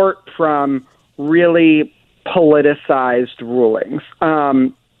court from really politicized rulings.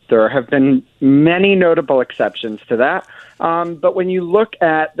 There have been many notable exceptions to that. But when you look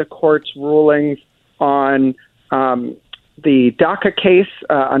at the court's rulings on the DACA case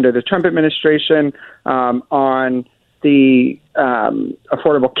under the Trump administration, on the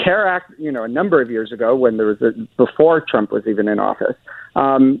Affordable Care Act, a number of years ago when there was before Trump was even in office,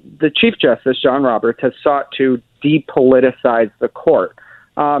 the Chief Justice, John Roberts, has sought to depoliticize the court.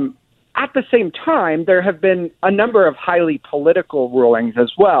 At the same time, there have been a number of highly political rulings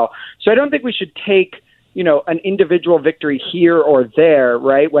as well. So I don't think we should take, an individual victory here or there,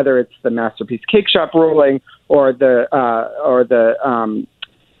 right? Whether it's the Masterpiece Cake Shop ruling or the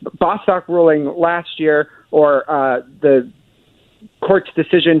Bostock ruling last year, or the court's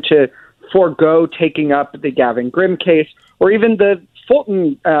decision to forego taking up the Gavin Grimm case, or even the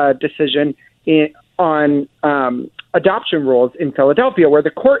Fulton decision on adoption rules in Philadelphia, where the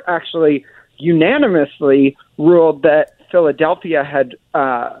court actually unanimously ruled that Philadelphia had,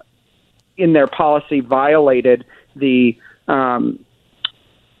 in their policy, violated the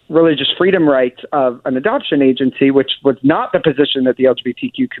religious freedom rights of an adoption agency, which was not the position that the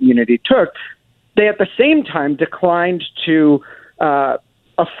LGBTQ community took. They, at the same time, declined to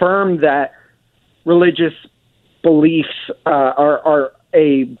affirm that religious beliefs are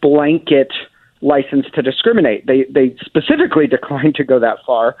a blanket license to discriminate. They specifically declined to go that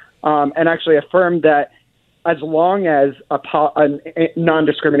far, and actually affirmed that as long as a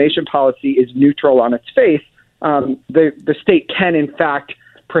non-discrimination policy is neutral on its face, the state can, in fact,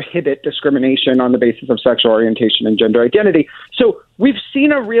 prohibit discrimination on the basis of sexual orientation and gender identity. So we've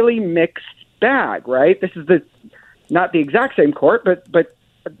seen a really mixed bag, right? This is not the exact same court, but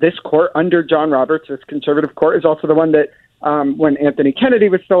this court under John Roberts, this conservative court, is also the one that, when Anthony Kennedy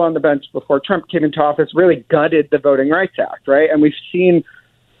was still on the bench before Trump came into office, really gutted the Voting Rights Act, right? And we've seen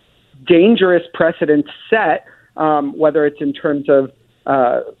dangerous precedents set, whether it's in terms of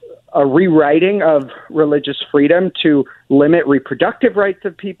a rewriting of religious freedom to limit reproductive rights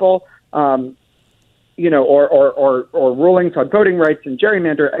of people, or rulings on voting rights and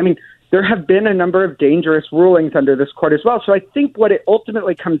gerrymander. I mean, there have been a number of dangerous rulings under this court as well. So I think what it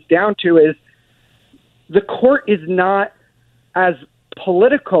ultimately comes down to is the court is not as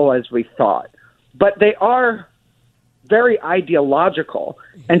political as we thought, but they are very ideological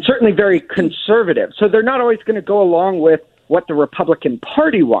and certainly very conservative. So they're not always going to go along with what the Republican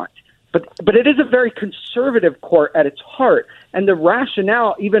Party wants. But it is a very conservative court at its heart. And the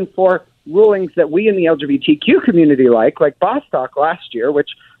rationale, even for rulings that we in the LGBTQ community like Bostock last year, which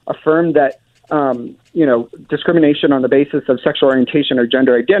affirmed that, discrimination on the basis of sexual orientation or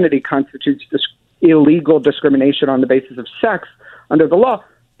gender identity constitutes illegal discrimination on the basis of sex under the law.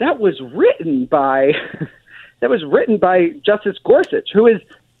 That was written by Justice Gorsuch, who is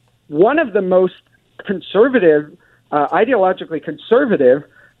one of the most conservative, ideologically conservative,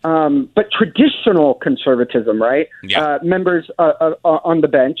 but traditional conservatism, right? Yeah. Members on the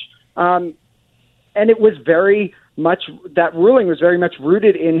bench. And it was very much, that ruling was very much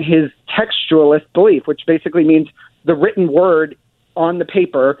rooted in his textualist belief, which basically means the written word on the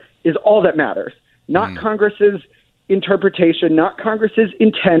paper is all that matters. not Congress's interpretation, not Congress's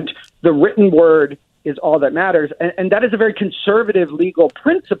intent. The written word is all that matters. And that is a very conservative legal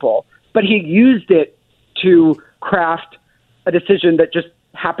principle, but he used it to craft a decision that just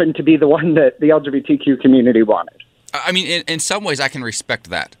happened to be the one that the LGBTQ community wanted. I mean, in some ways, I can respect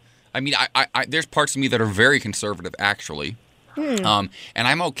that. I mean, I there's parts of me that are very conservative, actually. And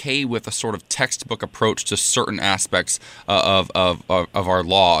I'm okay with a sort of textbook approach to certain aspects of our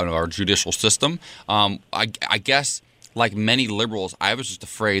law and our judicial system. I guess, like many liberals, I was just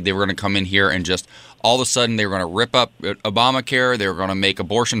afraid they were going to come in here and just all of a sudden they were going to rip up Obamacare. They were going to make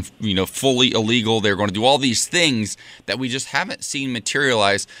abortion, fully illegal. They were going to do all these things that we just haven't seen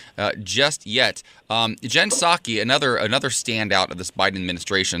materialize just yet. Jen Psaki, another standout of this Biden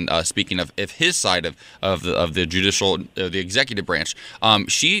administration. Speaking of his side of the judicial, the executive branch,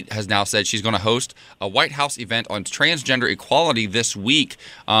 she has now said she's going to host a White House event on transgender equality this week.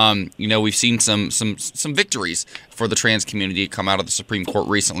 We've seen some victories for the trans community come out of the Supreme Court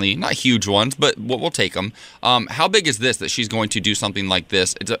recently. Not huge ones, but we'll take them. How big is this that she's going to do something like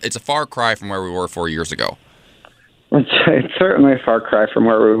this? It's a far cry from where we were 4 years ago. It's certainly a far cry from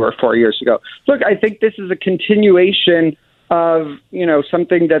where we were 4 years ago. Look, I think this is a continuation of,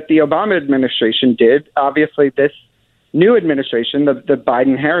 something that the Obama administration did. Obviously, this new administration, the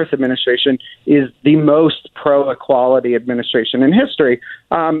Biden-Harris administration, is the most pro-equality administration in history.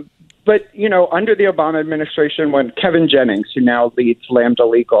 But, under the Obama administration, when Kevin Jennings, who now leads Lambda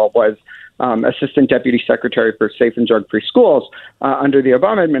Legal, was Assistant Deputy Secretary for Safe and Drug-Free Schools under the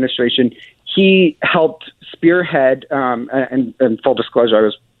Obama administration, he helped spearhead, and full disclosure, I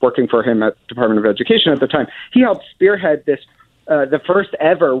was working for him at the Department of Education at the time. He helped spearhead this, the first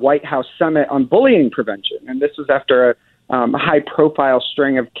ever White House summit on bullying prevention. And this was after a high-profile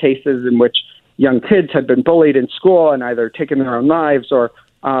string of cases in which young kids had been bullied in school and either taken their own lives or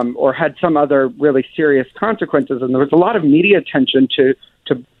had some other really serious consequences. And there was a lot of media attention to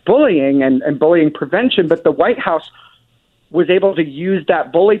bullying and bullying prevention, but the White House was able to use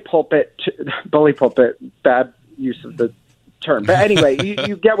that bully pulpit, bad use of the term. But anyway,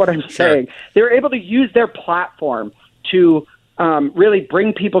 you get what I'm saying. They were able to use their platform to really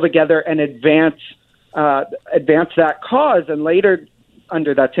bring people together and advance that cause. And later,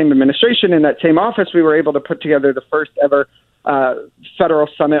 under that same administration, in that same office, we were able to put together the first ever federal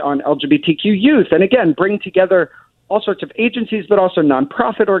summit on LGBTQ youth. And again, bring together all sorts of agencies, but also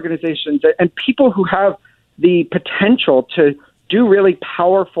nonprofit organizations and people who have the potential to do really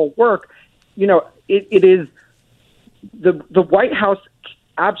powerful work. It is the White House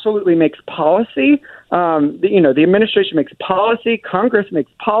absolutely makes policy. The administration makes policy. Congress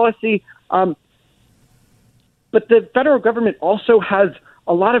makes policy. But the federal government also has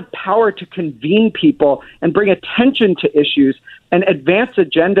a lot of power to convene people and bring attention to issues and advance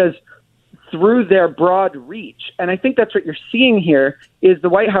agendas through their broad reach. And I think that's what you're seeing here is the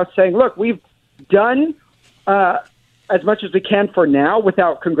White House saying, look, we've done as much as we can for now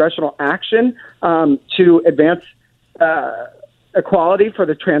without congressional action to advance equality for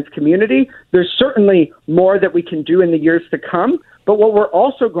the trans community. There's certainly more that we can do in the years to come. But what we're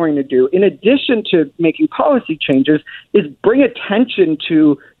also going to do, in addition to making policy changes, is bring attention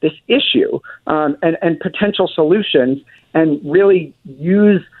to this issue and potential solutions and really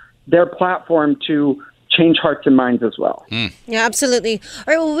use their platform to change hearts and minds as well. Yeah, absolutely. All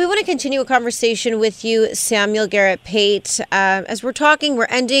right, well, we want to continue a conversation with you, Samuel Garrett Pate. As we're talking, we're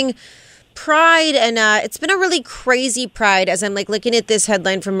ending Pride, and it's been a really crazy Pride as I'm looking at this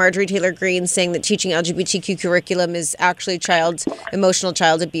headline from Marjorie Taylor Greene saying that teaching LGBTQ curriculum is actually emotional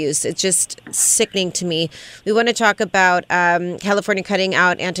child abuse. It's just sickening to me. We want to talk about California cutting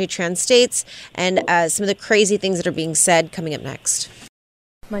out anti-trans states and some of the crazy things that are being said coming up next.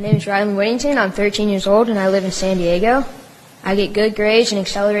 My name is Rylan Whittington. I'm 13 years old and I live in San Diego. I get good grades in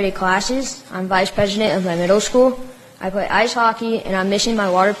accelerated classes. I'm vice president of my middle school. I play ice hockey and I'm missing my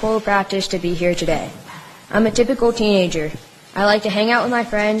water polo practice to be here today. I'm a typical teenager. I like to hang out with my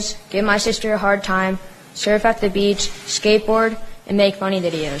friends, give my sister a hard time, surf at the beach, skateboard, and make funny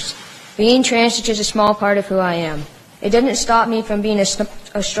videos. Being trans is just a small part of who I am. It doesn't stop me from being a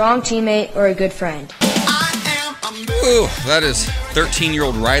strong teammate or a good friend. Ooh, that is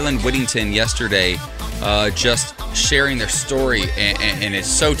 13-year-old Rylan Whittington yesterday just sharing their story, and it's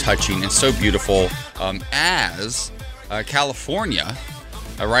so touching and so beautiful as California,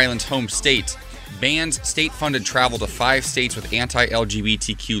 Rylan's home state, bans state-funded travel to 5 states with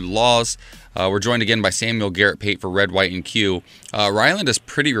anti-LGBTQ laws. We're joined again by Samuel Garrett Pate for Red, White, and Q. Ryland is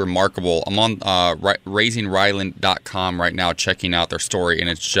pretty remarkable. I'm on raisingryland.com right now checking out their story, and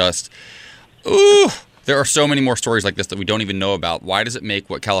it's just, ooh, There are so many more stories like this that we don't even know about. Why does it make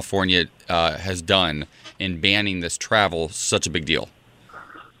what California has done in banning this travel such a big deal?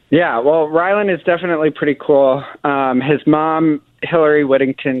 Yeah, well, Rylan is definitely pretty cool. His mom, Hillary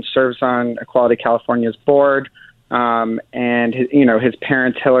Whittington, serves on Equality California's board, and his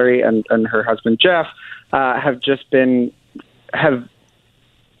parents, Hillary and her husband Jeff, have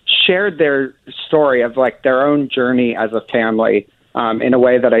shared their story of like their own journey as a family in a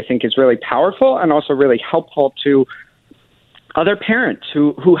way that I think is really powerful and also really helpful to other parents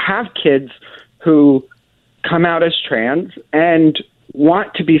who have kids who come out as trans and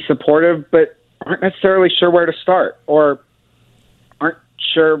want to be supportive but aren't necessarily sure where to start or aren't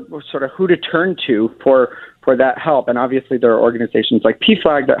sure sort of who to turn to for that help. And obviously there are organizations like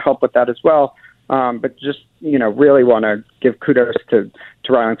PFLAG that help with that as well. But just, really want to give kudos to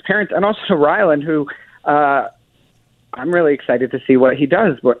Rylan's parents and also to Rylan, who I'm really excited to see what he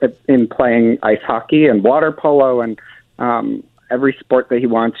does in playing ice hockey and water polo and every sport that he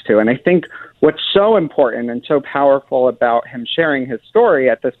wants to. And I think what's so important and so powerful about him sharing his story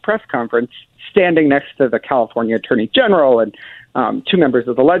at this press conference, standing next to the California Attorney General and two members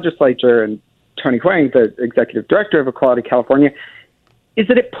of the legislature and Tony Huang, the executive director of Equality California, is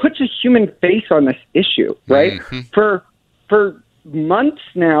that it puts a human face on this issue, right? Mm-hmm. For months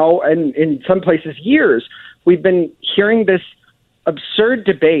now, and in some places years, we've been hearing this absurd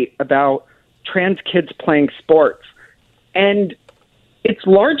debate about trans kids playing sports. And it's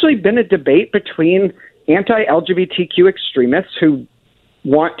largely been a debate between anti-LGBTQ extremists who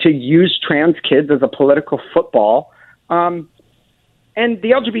want to use trans kids as a political football, and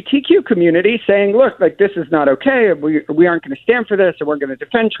the LGBTQ community saying, look, like this is not okay. We aren't going to stand for this, and we're going to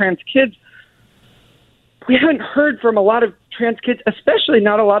defend trans kids. We haven't heard from a lot of trans kids, especially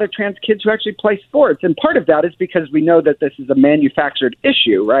not a lot of trans kids who actually play sports. And part of that is because we know that this is a manufactured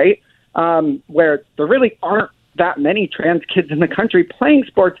issue, right? Where there really aren't that many trans kids in the country playing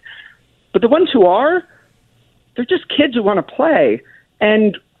sports. But the ones who are, they're just kids who want to play.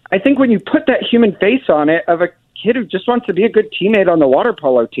 And I think when you put that human face on it of a kid who just wants to be a good teammate on the water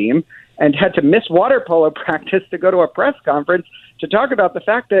polo team and had to miss water polo practice to go to a press conference to talk about the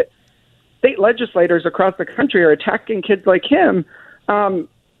fact that state legislators across the country are attacking kids like him,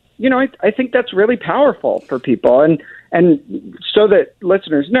 I think that's really powerful for people. And so that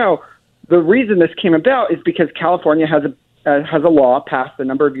listeners know, the reason this came about is because California has a law passed a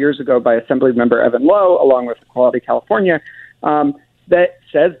number of years ago by Assemblymember Evan Lowe, along with Equality California, that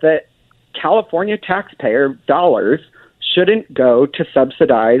says that California taxpayer dollars shouldn't go to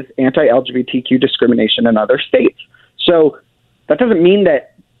subsidize anti-LGBTQ discrimination in other states. So that doesn't mean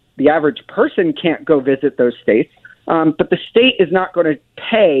that the average person can't go visit those states, but the state is not going to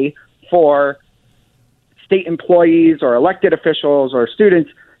pay for state employees or elected officials or students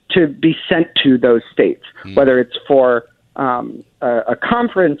to be sent to those states, whether it's for a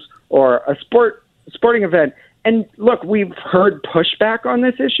conference or a sporting event. And look, we've heard pushback on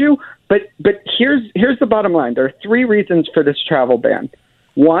this issue, but here's the bottom line. There are three reasons for this travel ban.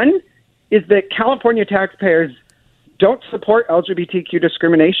 One is that California taxpayers don't support LGBTQ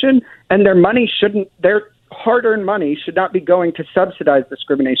discrimination, and their hard-earned money should not be going to subsidize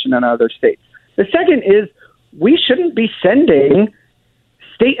discrimination in other states. The second is we shouldn't be sending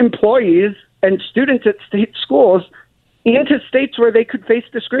state employees and students at state schools into states where they could face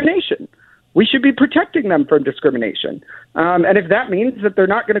discrimination. We should be protecting them from discrimination. And if that means that they're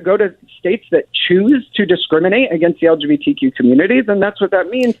not going to go to states that choose to discriminate against the LGBTQ community, then that's what that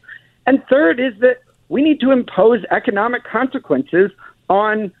means. And third is that we need to impose economic consequences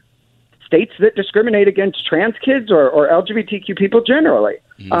on states that discriminate against trans kids or LGBTQ people generally.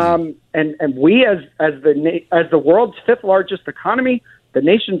 And we, as the world's fifth largest economy, the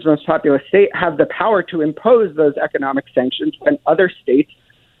nation's most populous state, have the power to impose those economic sanctions when other states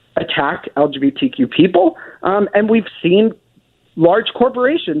attack LGBTQ people. And we've seen large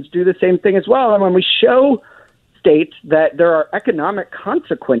corporations do the same thing as well. And when we show states that there are economic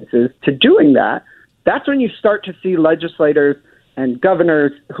consequences to doing that, that's when you start to see legislators and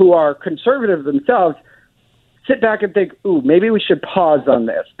governors who are conservative themselves sit back and think, ooh, maybe we should pause on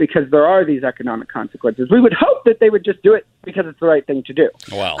this because there are these economic consequences. We would hope that they would just do it because it's the right thing to do.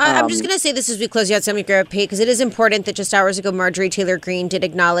 Wow. I'm just going to say this as we close out Sonique Pay, because it is important that just hours ago, Marjorie Taylor Greene did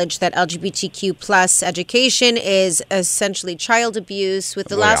acknowledge that LGBTQ plus education is essentially child abuse. With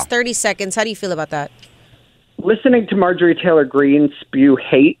the last 30 seconds, how do you feel about that? Listening to Marjorie Taylor Greene spew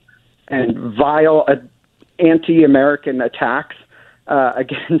hate and vile anti-American attacks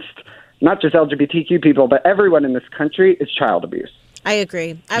against not just LGBTQ people, but everyone in this country is child abuse. I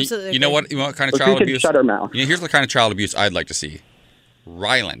agree. Absolutely. You know what kind of child abuse? Shut her mouth. Here's the kind of child abuse I'd like to see.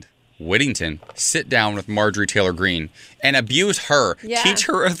 Ryland Whittington, sit down with Marjorie Taylor Greene and abuse her. Yeah. Teach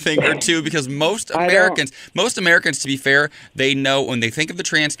her a thing or two, because most Americans, to be fair, they know when they think of the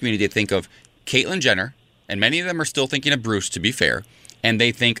trans community, they think of Caitlyn Jenner, and many of them are still thinking of Bruce, to be fair, and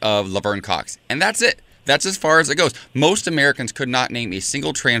they think of Laverne Cox. And that's it. That's as far as it goes. Most Americans could not name a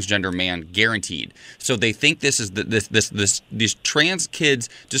single transgender man, guaranteed. So they think this is these trans kids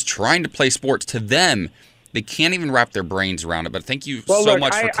just trying to play sports. To them, they can't even wrap their brains around it. But thank you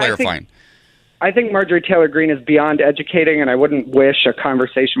much for clarifying. I think Marjorie Taylor Greene is beyond educating, and I wouldn't wish a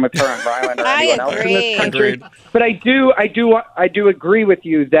conversation with her on Ryland or anyone else in this country. Agreed. But I do agree with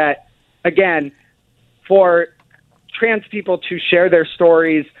you that, again, for trans people to share their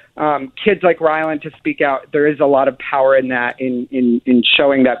stories, kids like Ryland to speak out, there is a lot of power in that, in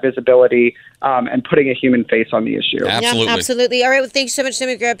showing that visibility and putting a human face on the issue. Absolutely. Yeah, absolutely. All right, well, thanks so much,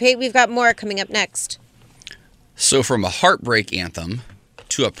 Sammy Hey, we've got more coming up next. So from a heartbreak anthem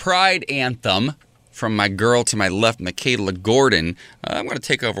to a pride anthem, from my girl to my left, Michaela Gordon, I'm going to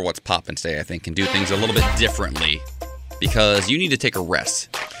take over what's poppin' today, I think, and do things a little bit differently, because you need to take a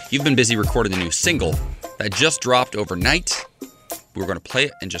rest. You've been busy recording the new single that just dropped overnight. We're going to play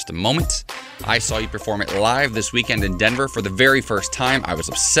it in just a moment. I saw you perform it live this weekend in Denver for the very first time. I was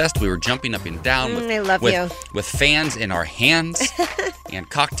obsessed. We were jumping up and down with fans in our hands and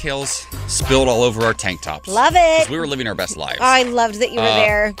cocktails spilled all over our tank tops. Love it. We were living our best lives. Oh, I loved that you were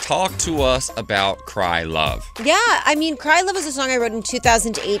there. Talk to us about Cry Love. Yeah, I mean, Cry Love is a song I wrote in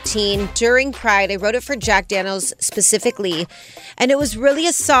 2018 during Pride. I wrote it for Jack Daniels specifically. And it was really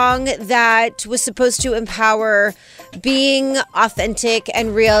a song that was supposed to empower being authentic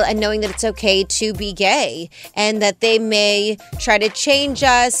and real and knowing that it's okay to be gay, and that they may try to change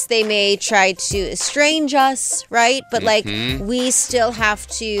us, they may try to estrange us, right? But we still have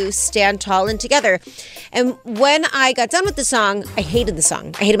to stand tall and together. And when I got done with the song, I hated the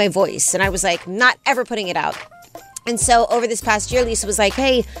song. I hated my voice, and I was like, not ever putting it out. And so over this past year, Lisa was like,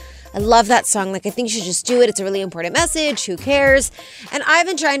 hey, I love that song. Like, I think you should just do it. It's a really important message. Who cares? And I've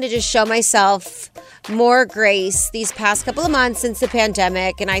been trying to just show myself more grace these past couple of months since the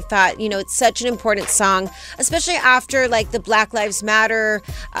pandemic. And I thought, it's such an important song, especially after like the Black Lives Matter,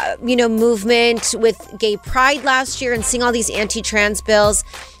 movement with gay pride last year and seeing all these anti-trans bills.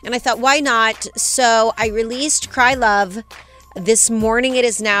 And I thought, why not? So I released Cry Love. This morning, it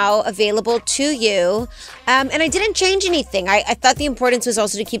is now available to you. And I didn't change anything. I thought the importance was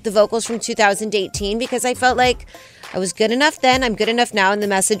also to keep the vocals from 2018, because I felt like I was good enough then, I'm good enough now, and the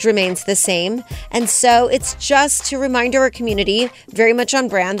message remains the same. And so it's just to remind our community, very much on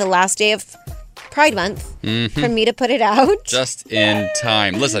brand, the last day of Pride Month, for me to put it out. Just in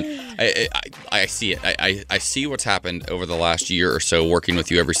time. Listen, I see it. I see what's happened over the last year or so, working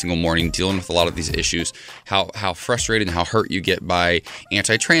with you every single morning, dealing with a lot of these issues, how frustrated and how hurt you get by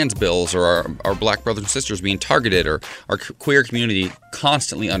anti-trans bills, or our black brothers and sisters being targeted, or our queer community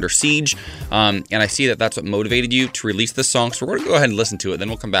constantly under siege. And I see that that's what motivated you to release this song. So we're going to go ahead and listen to it. Then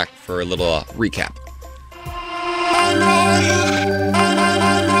we'll come back for a little recap.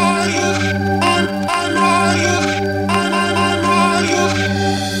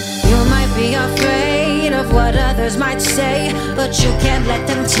 Afraid of what others might say, but you can't let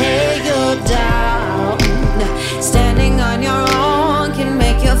them tear you down. Standing on your own can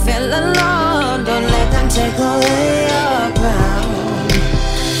make you feel alone. Don't let them take away your crown.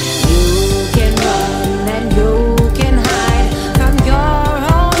 You can run and you can hide from your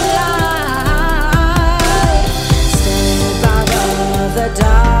own life. Step out of the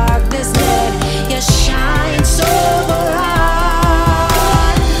darkness, let you shine so bright.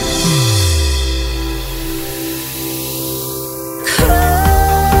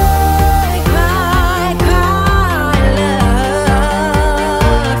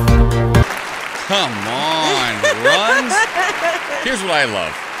 Come on, runs. Here's what I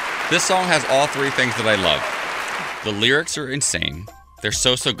love. This song has all three things that I love. The lyrics are insane. They're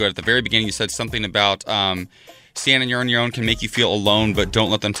so good. At the very beginning, you said something about standing on your own can make you feel alone, but don't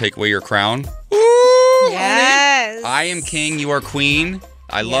let them take away your crown. Ooh, yes. Honey. I am king, you are queen.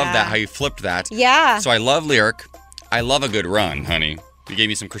 I love that, how you flipped that. Yeah. So I love lyric. I love a good run, honey. You gave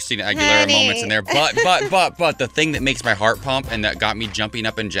me some Christina Aguilera moments in there. But the thing that makes my heart pump and that got me jumping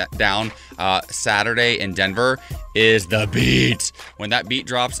up and down Saturday in Denver is the beat. When that beat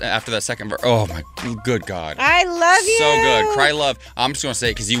drops after that second verse, oh my good God. I love you. So good. Cry Love. I'm just going to say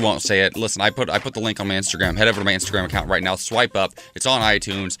it because you won't say it. Listen, I put the link on my Instagram. Head over to my Instagram account right now. Swipe up. It's on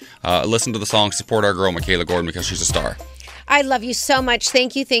iTunes. Listen to the song. Support our girl, Michaela Gordon, because she's a star. I love you so much.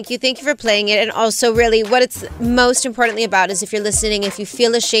 Thank you for playing it. And also, really, what it's most importantly about is if you're listening, if you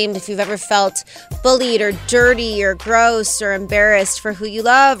feel ashamed, if you've ever felt bullied or dirty or gross or embarrassed for who you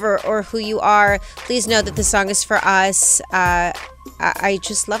love or who you are, please know that the song is for us. I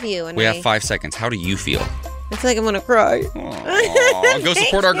just love you. And we have 5 seconds. How do you feel? I feel like I'm going to cry. Aww, go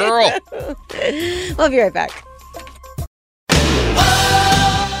support our girl. We'll be right back.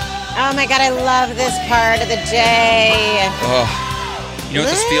 Oh my God, I love this part of the day. You know what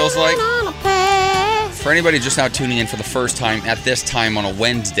this feels like? For anybody just now tuning in for the first time at this time on a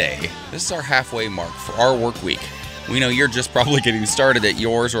Wednesday, this is our halfway mark for our work week. We know you're just probably getting started at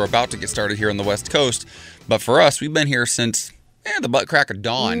yours or about to get started here on the West Coast. But for us, we've been here since the butt crack of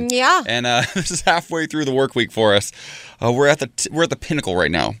dawn. Yeah. And this is halfway through the work week for us. We're at the pinnacle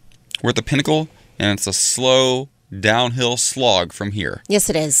right now. We're at the pinnacle, and it's a slow downhill slog from here. Yes,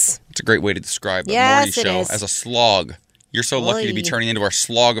 it is. It's a great way to describe a morning show as a slog. You're so lucky to be turning into our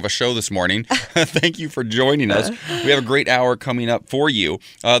slog of a show this morning. Thank you for joining us. We have a great hour coming up for you.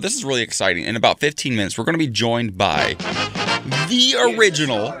 This is really exciting. In about 15 minutes, we're going to be joined by the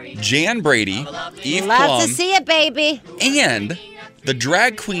original Jan Brady, Eve Love Plumb, to see it, baby. And the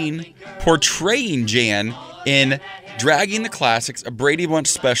drag queen portraying Jan in Dragging the Classics, a Brady Bunch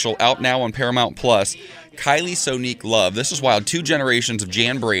special out now on Paramount Plus. Kylie, Sonique, Love. This is wild. 2 generations of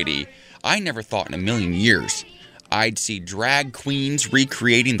Jan Brady. I never thought in a million years I'd see drag queens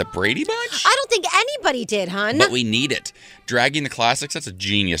recreating the Brady Bunch. I don't think anybody did, hon. But we need it. Dragging the Classics, that's a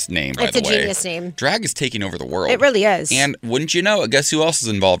genius name, by the way. It's a genius name. Drag is taking over the world. It really is. And wouldn't you know it, guess who else is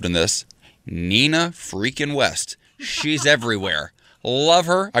involved in this? Nina freaking West. She's everywhere. Love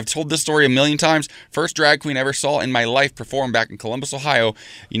her. I've told this story a million times. First drag queen I ever saw in my life perform back in Columbus, Ohio.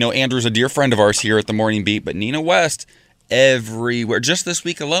 You know, Andrew's a dear friend of ours here at the Morning Beat, but Nina West, everywhere. Just this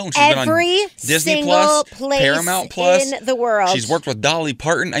week alone, she's been on Disney Plus, Paramount Plus, in the world. She's worked with Dolly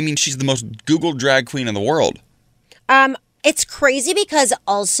Parton. I mean, she's the most Googled drag queen in the world. It's crazy because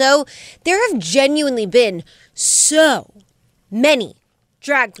also there have genuinely been so many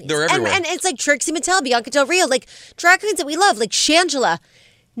drag queens. They're everywhere. And it's like Trixie Mattel, Bianca Del Rio, like drag queens that we love, like Shangela.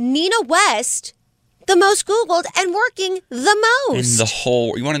 Nina West, the most Googled and working the most. In the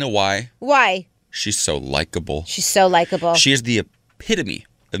whole, you want to know why? Why? She's so likable. She's so likable. She is the epitome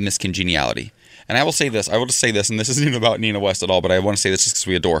of miscongeniality. And I will say this, and this isn't even about Nina West at all, but I want to say this just because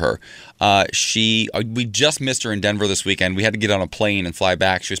we adore her. We just missed her in Denver this weekend. We had to get on a plane and fly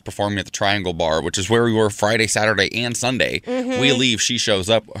back. She was performing at the Triangle Bar, which is where we were Friday, Saturday, and Sunday. Mm-hmm. We leave, she shows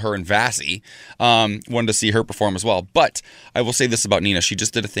up, her and Vassy. Wanted to see her perform as well. But I will say this about Nina. She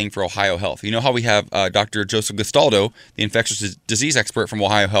just did a thing for Ohio Health. You know how we have Dr. Joseph Gastaldo, the infectious disease expert from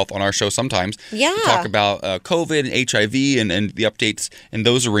Ohio Health, on our show sometimes. Yeah. We talk about COVID and HIV and the updates in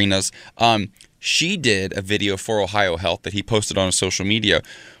those arenas. She did a video for Ohio Health that he posted on his social media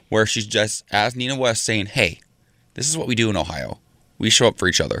where she's just, as Nina West, saying, hey, this is what we do in Ohio. We show up for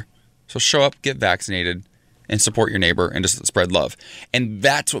each other. So show up, get vaccinated, and support your neighbor and just spread love. And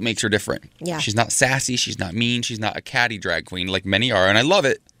that's what makes her different. Yeah. She's not sassy. She's not mean. She's not a catty drag queen like many are. And I love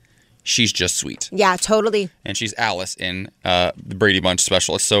it. She's just sweet. Yeah, totally. And she's Alice in the Brady Bunch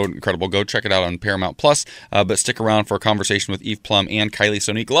special. It's so incredible. Go check it out on Paramount Plus. But stick around for a conversation with Eve Plumb and Kylie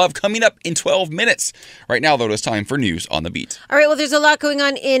Sonique Love coming up in 12 minutes. Right now, though, it's time for News on the Beat. All right, well, there's a lot going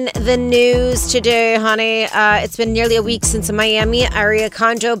on in the news today, honey. It's been nearly a week since a Miami area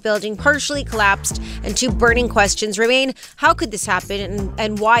condo building partially collapsed and 2 burning questions remain. How could this happen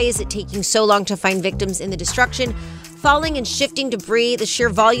and why is it taking so long to find victims in the destruction? Falling and shifting debris, the sheer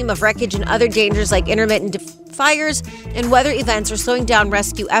volume of wreckage and other dangers like intermittent fires and weather events are slowing down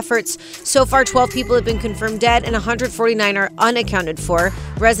rescue efforts. So far, 12 people have been confirmed dead and 149 are unaccounted for.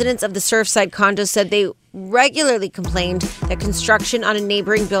 Residents of the Surfside condo said they regularly complained that construction on a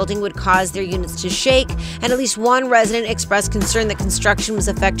neighboring building would cause their units to shake, and at least one resident expressed concern that construction was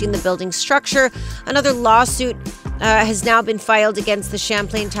affecting the building's structure. Another lawsuit has now been filed against the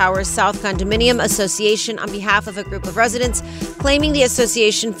Champlain Towers South Condominium Association on behalf of a group of residents, claiming the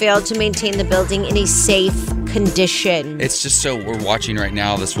association failed to maintain the building in a safe condition. It's just so, we're watching right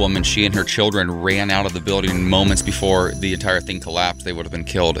now, this woman, she and her children ran out of the building moments before the entire thing collapsed. They would have been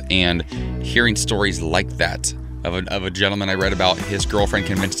killed. And hearing stories like that of a gentleman I read about, his girlfriend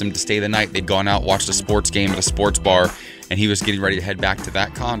convinced him to stay the night. They'd gone out, watched a sports game at a sports bar, and he was getting ready to head back to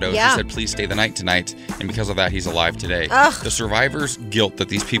that condo. Yeah. She said, please stay the night tonight. And because of that, he's alive today. Ugh. The survivor's guilt that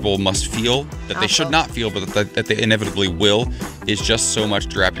these people must feel, that they should not feel, but that they inevitably will, is just so much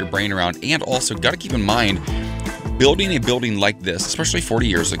to wrap your brain around. And also, got to keep in mind, building a building like this, especially 40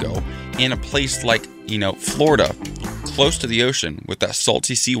 years ago, in a place like, Florida, close to the ocean, with that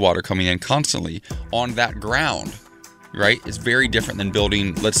salty seawater coming in constantly on that ground, right? It's very different than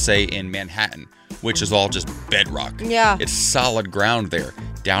building, let's say, in Manhattan, which is all just bedrock. Yeah. It's solid ground there.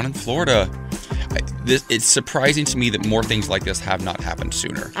 Down in Florida, it's surprising to me that more things like this have not happened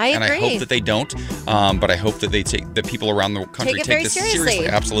sooner. I agree. And I hope that they don't, but I hope that the people around the country take this seriously.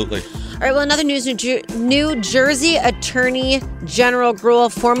 Absolutely. All right, well, another news, New Jersey Attorney General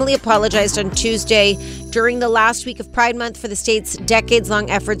Gruhl formally apologized on Tuesday during the last week of Pride Month for the state's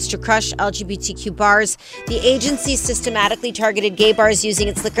decades-long efforts to crush LGBTQ bars. The agency systematically targeted gay bars using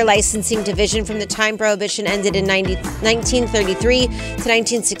its liquor licensing division from the time prohibition ended in 1933 to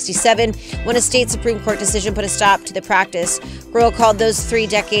 1967, when a state Supreme Court decision put a stop to the practice. Gruhl called those 3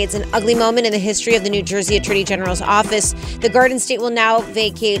 decades an ugly moment in the history of the New Jersey Attorney General's office. The Garden State will now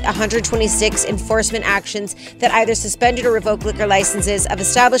vacate 126 enforcement actions that either suspended or revoked liquor licenses of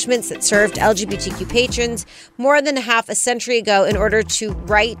establishments that served LGBTQ patrons more than half a century ago in order to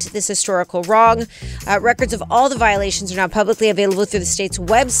right this historical wrong. Records of all the violations are now publicly available through the state's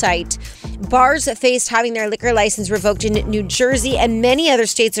website. Bars faced having their liquor license revoked in New Jersey and many other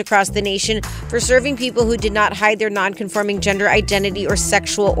states across the nation for serving people who did not hide their non-conforming gender identity or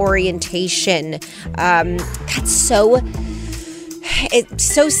sexual orientation. It's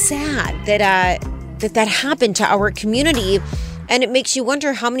so sad that happened to our community. And it makes you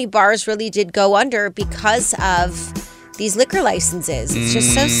wonder how many bars really did go under because of these liquor licenses. It's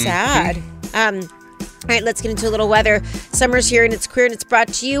just so sad. All right, let's get into a little weather. Summer's here and it's queer, and it's brought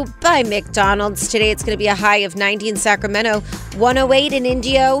to you by McDonald's. Today it's going to be a high of 90 in Sacramento, 108 in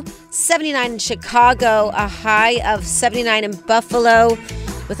Indio, 79 in Chicago, a high of 79 in Buffalo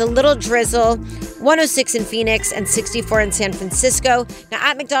with a little drizzle, 106 in Phoenix, and 64 in San Francisco. Now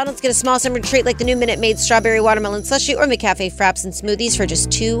at McDonald's, get a small summer treat like the new Minute Maid Strawberry Watermelon Slushie or McCafe Fraps and Smoothies for just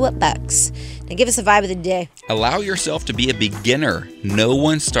 $2. Now give us a vibe of the day. Allow yourself to be a beginner. No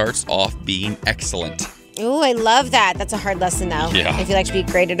one starts off being excellent. Oh, I love that. That's a hard lesson, though. Yeah. I feel like to be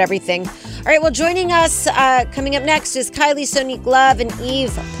great at everything. All right, well, joining us coming up next is Kylie, Sonique, Love, and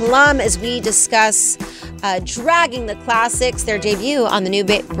Eve Plumb as we discuss Dragging the Classics, their debut on the new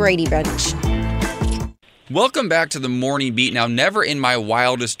Brady Bunch. Welcome back to the Morning Beat. Now, never in my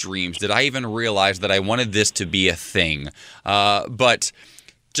wildest dreams did I even realize that I wanted this to be a thing. But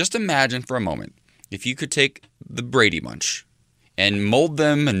just imagine for a moment, if you could take the Brady Bunch and mold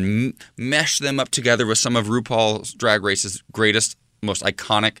them and mesh them up together with some of RuPaul's Drag Race's greatest, most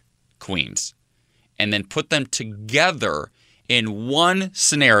iconic queens, and then put them together in one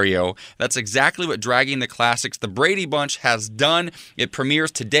scenario. That's exactly what Dragging the Classics, the Brady Bunch, has done. It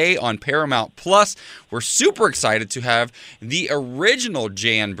premieres today on Paramount+. We're super excited to have the original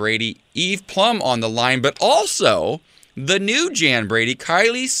Jan Brady, Eve Plumb, on the line, but also the new Jan Brady,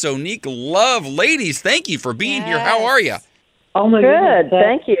 Kylie, Sonique, Love. Ladies, thank you for being here. How are you? Oh my goodness.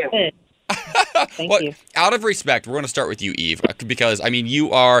 Thank you. Thank you. Out of respect, we're going to start with you, Eve, because I mean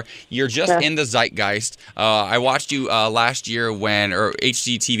you're just in the zeitgeist. I watched you last year when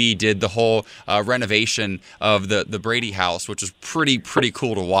HGTV did the whole renovation of the Brady house, which was pretty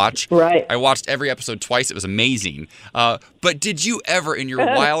cool to watch. Right. I watched every episode twice. It was amazing. But did you ever, in your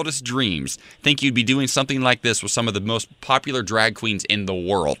wildest dreams, think you'd be doing something like this with some of the most popular drag queens in the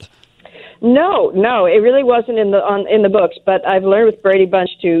world? No, it really wasn't in the books. But I've learned with Brady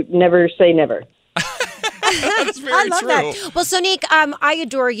Bunch to never say never. That's very I love true. that. Well, Sonique, I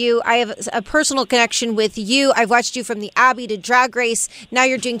adore you. I have a personal connection with you. I've watched you from the Abbey to Drag Race. Now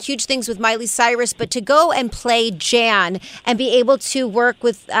you're doing huge things with Miley Cyrus. But to go and play Jan and be able to work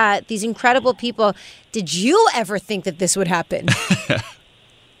with these incredible people, did you ever think that this would happen?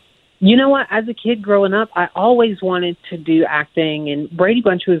 You know what? As a kid growing up, I always wanted to do acting, and Brady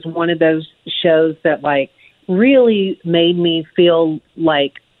Bunch was one of those shows that really made me feel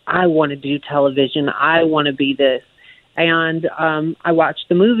like I want to do television. I want to be this. And I watched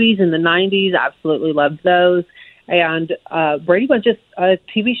the movies in the 90s. Absolutely loved those. And Brady Bunch is a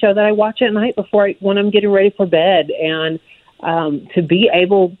TV show that I watch at night when I'm getting ready for bed. And to be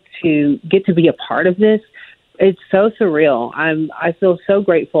able to get to be a part of this, it's so surreal. I feel so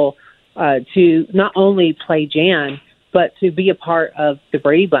grateful to not only play Jan, but to be a part of the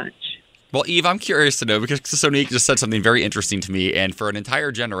Brady Bunch. Well, Eve, I'm curious to know, because Sonique just said something very interesting to me, and for an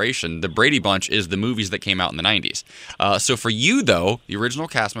entire generation, the Brady Bunch is the movies that came out in the 90s. So for you, though, the original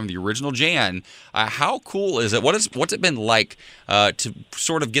cast member, the original Jan, how cool is it? What's it been like to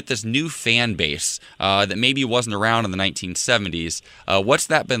sort of get this new fan base that maybe wasn't around in the 1970s? What's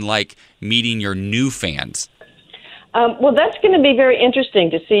that been like, meeting your new fans? Well, that's going to be very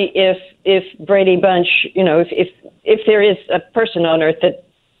interesting to see if Brady Bunch, if there is a person on Earth that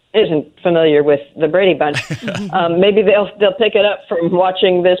isn't familiar with the Brady Bunch, maybe they'll pick it up from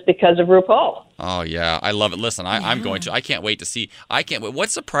watching this because of RuPaul. Oh, yeah. I love it. Listen, I'm going to. I can't wait to see. I can't wait.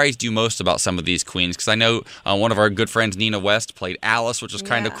 What surprised you most about some of these queens? Because I know one of our good friends, Nina West, played Alice, which was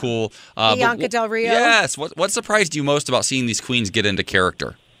kind of cool. Bianca Del Rio. Yes. What surprised you most about seeing these queens get into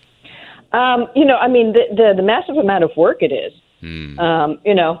character? The massive amount of work it is.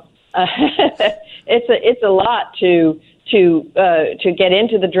 It's a lot to get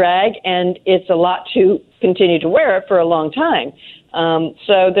into the drag, and it's a lot to continue to wear it for a long time.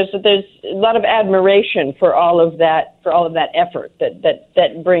 So there's a lot of admiration for all of that effort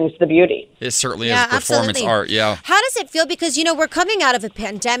that brings the beauty. It certainly is performance art. Yeah. How does it feel? Because we're coming out of a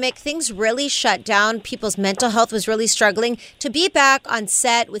pandemic. Things really shut down. People's mental health was really struggling. To be back on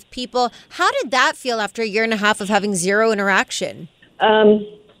set with people, how did that feel after a year and a half of having zero interaction?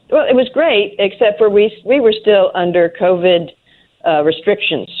 Well, it was great, except for we were still under COVID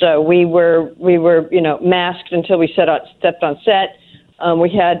restrictions. So we were masked until we stepped on set. We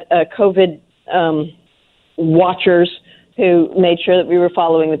had COVID watchers who made sure that we were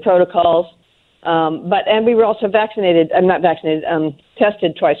following the protocols. And we were also vaccinated. I'm not vaccinated.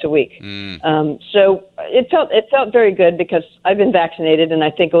 Tested twice a week. So it felt very good because I've been vaccinated, and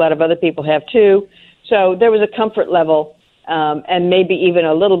I think a lot of other people have too. So there was a comfort level. And maybe even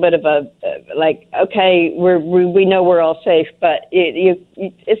a little bit of okay, we know we're all safe, but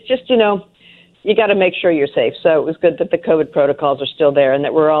it's just, you got to make sure you're safe. So it was good that the COVID protocols are still there and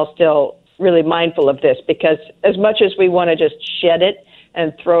that we're all still really mindful of this, because as much as we want to just shed it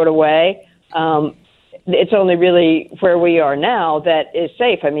and throw it away, it's only really where we are now that is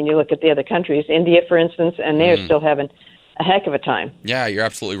safe. I mean, you look at the other countries, India, for instance, and they're still having a heck of a time. Yeah, you're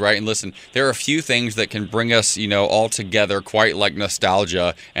absolutely right. And listen, there are a few things that can bring us, all together quite like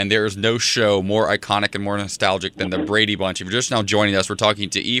nostalgia. And there is no show more iconic and more nostalgic than the Brady Bunch. If you're just now joining us, we're talking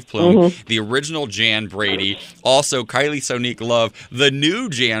to Eve Plumb, the original Jan Brady, also Kylie Sonique Love, the new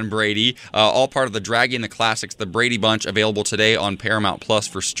Jan Brady, all part of the Dragging the Classics, the Brady Bunch, available today on Paramount Plus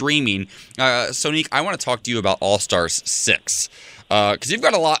for streaming. Sonique, I want to talk to you about All Stars 6. Because you've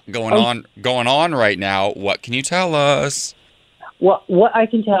got a lot going on right now. What can you tell us? Well, what I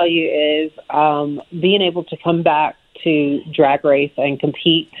can tell you is being able to come back to Drag Race and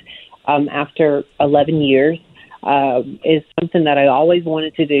compete after 11 years is something that I always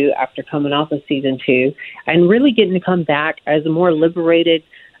wanted to do after coming off of season 2, and really getting to come back as a more liberated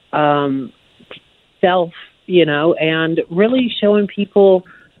self, and really showing people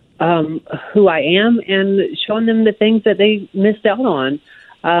who I am and showing them the things that they missed out on.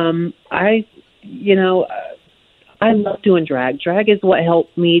 I love doing drag. Drag is what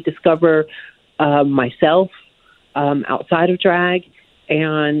helped me discover myself outside of drag.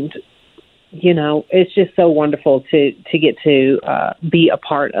 And, it's just so wonderful to get to be a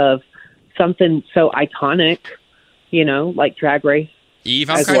part of something so iconic, like Drag Race.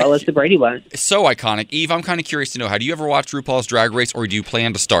 Eve, as well as the Brady Bunch. So iconic. Eve, I'm kind of curious to know, have you ever watched RuPaul's Drag Race, or do you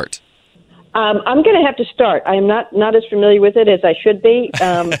plan to start? I'm going to have to start. I'm not as familiar with it as I should be.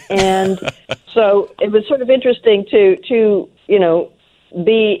 And so it was sort of interesting to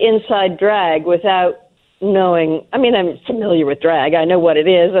be inside drag without knowing. I mean, I'm familiar with drag. I know what it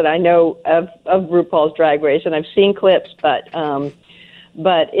is, and I know of RuPaul's Drag Race, and I've seen clips, but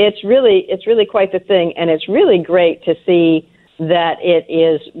it's really quite the thing, and it's really great to see that it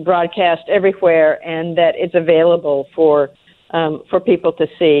is broadcast everywhere and that it's available for people to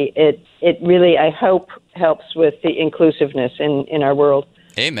see. It really, I hope, helps with the inclusiveness in our world.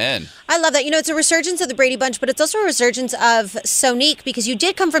 Amen. I love that. It's a resurgence of the Brady Bunch, but it's also a resurgence of Sonique, because you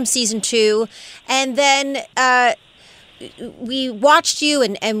did come from season 2, and then we watched you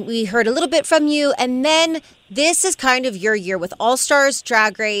and we heard a little bit from you, and then this is kind of your year with All Stars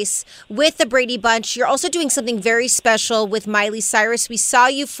Drag Race, with the Brady Bunch. You're also doing something very special with Miley Cyrus. We saw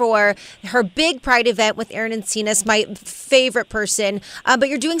you for her big Pride event with Aaron Encinas, my favorite person, but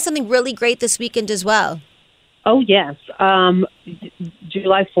you're doing something really great this weekend as well. Oh, yes.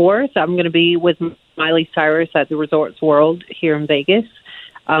 July 4th, I'm going to be with Miley Cyrus at the Resorts World here in Vegas.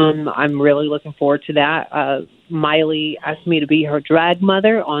 I'm really looking forward to that. Miley asked me to be her drag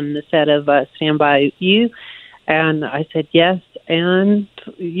mother on the set of Stand By You, and I said yes. And,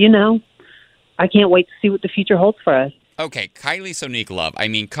 I can't wait to see what the future holds for us. Okay, Kylie Sonique Love. I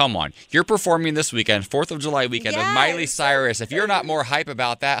mean, come on. You're performing this weekend, 4th of July weekend, with Miley Cyrus. If you're not more hype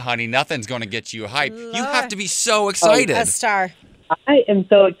about that, honey, nothing's going to get you hype. You have to be so excited. A star. I am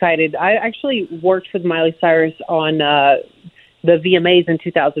so excited. I actually worked with Miley Cyrus on the VMAs in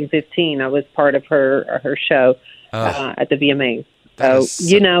 2015. I was part of her show at the VMAs.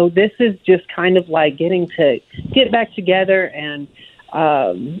 So, this is just kind of like getting to get back together and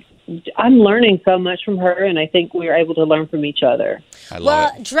I'm learning so much from her, and I think we are able to learn from each other.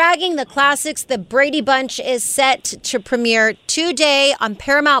 Well, Dragging the Classics, the Brady Bunch is set to premiere today on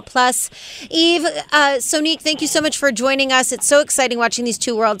Paramount Plus. Eve, Sonique, thank you so much for joining us. It's so exciting watching these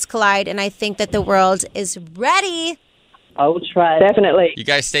two worlds collide, and I think that the world is ready. I will try. Definitely. You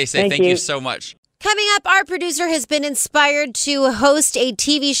guys stay safe. Thank you so much. Coming up, our producer has been inspired to host a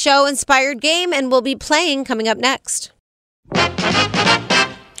TV show inspired game, and will be playing coming up next.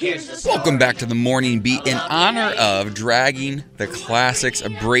 Welcome back to the Morning Beat. In honor of Dragging the Classics, a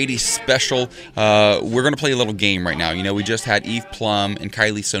Brady special, we're going to play a little game right now. You know, we just had Eve Plumb and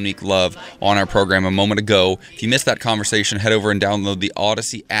Kylie Sonique Love on our program a moment ago. If you missed that conversation, head over and download the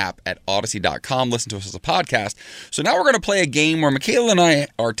Odyssey app at odyssey.com. Listen to us as a podcast. So now we're going to play a game where Michaela and I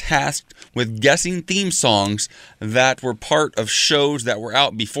are tasked with guessing theme songs that were part of shows that were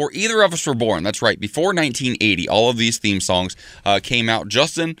out before either of us were born. That's right, before 1980. All of these theme songs came out.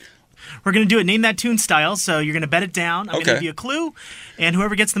 Justin? We're going to do it Name That Tune style, so you're going to bet it down. I'm going to give you a clue, and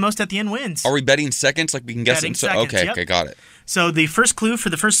whoever gets the most at the end wins. Are we betting seconds? Like we can guess betting it? Seconds, Okay, got it. So the first clue for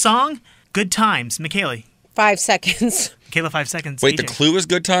the first song, Good Times. Michaela. 5 seconds. Michaela, 5 seconds. Wait, AJ. the clue is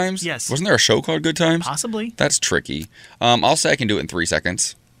Good Times? Yes. Wasn't there a show called Good Times? Possibly. That's tricky. I'll say I can do it in 3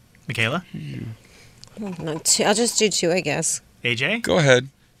 seconds. Michaela? No, I'll just do 2, I guess. AJ? Go ahead.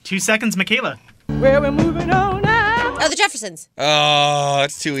 2 seconds, Michaela. Where we're moving on now. Oh, the Jeffersons. Oh,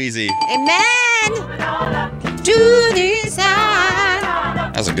 that's too easy. Amen. To this side.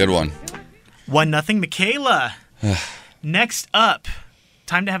 That was a good one. 1-0, Michaela. Next up,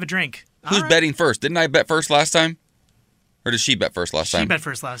 time to have a drink. Who's betting first? Didn't I bet first last time? Or did she bet first last time? She bet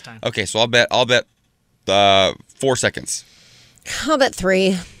first last time. Okay, so I'll bet 4 seconds. I'll bet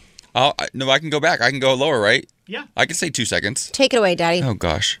 3. No, I can go back. I can go lower, right? Yeah. I can say 2 seconds. Take it away, Daddy. Oh,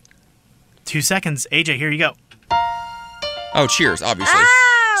 gosh. 2 seconds. AJ, here you go. Oh, Cheers, obviously.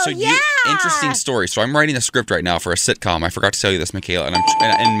 Oh, Interesting story. So I'm writing a script right now for a sitcom. I forgot to tell you this, Michaela.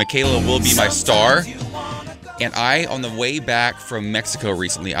 And Michaela will be my star. And on the way back from Mexico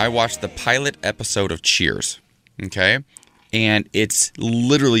recently, I watched the pilot episode of Cheers. Okay? And it's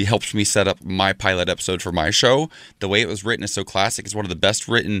literally helped me set up my pilot episode for my show. The way it was written is so classic. It's one of the best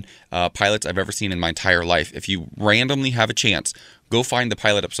written pilots I've ever seen in my entire life. If you randomly have a chance, go find the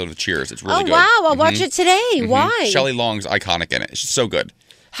pilot episode of Cheers. It's really good. Oh, wow. I'll watch it today. Why? Shelley Long's iconic in it. She's so good.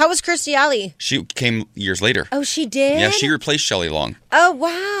 How was Kirstie Alley? She came years later. Oh, she did? Yeah, she replaced Shelley Long. Oh,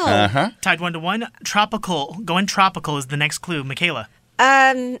 wow. Uh-huh. Tied 1-1. Tropical. Going tropical is the next clue. Michaela.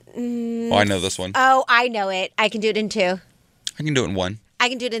 I know this one. Oh, I know it. I can do it in 2. I can do it in 1. I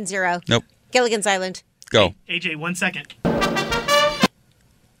can do it in 0. Nope. Gilligan's Island. Go. AJ, 1 second.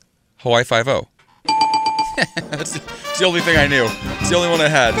 Hawaii Five-0. That's the only thing I knew. It's the only one I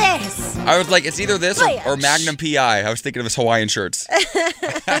had. This. I was like, it's either this or Magnum P.I. I was thinking of his Hawaiian shirts.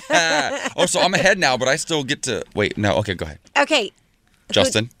 Oh, so I'm ahead now, but I still get to... Wait, no. Okay, go ahead. Okay.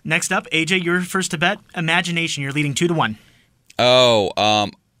 Justin. Next up, AJ, you're first to bet. Imagination. You're leading 2-1. Oh,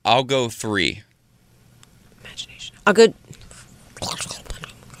 I'll go 3. Imagination. I'll go...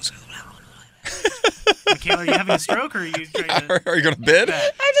 Michaela, are you having a stroke or are you trying to... Are you going to bid?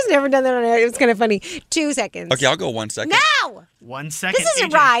 I've just never done that on air. It was kind of funny. 2 seconds. Okay, I'll go 1 second. No! 1 second. This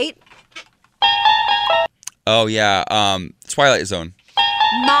isn't AJ. right. Oh, yeah. Twilight Zone.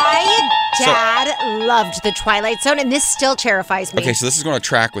 My dad loved The Twilight Zone, and this still terrifies me. Okay, so this is going to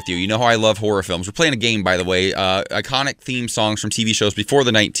track with you. You know how I love horror films. We're playing a game, by the way. Iconic theme songs from TV shows before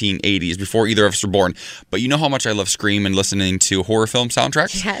the 1980s, before either of us were born. But you know how much I love Scream and listening to horror film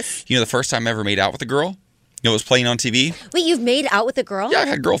soundtracks? Yes. You know the first time I ever made out with a girl? You know what was playing on TV? Wait, you've made out with a girl? Yeah, I've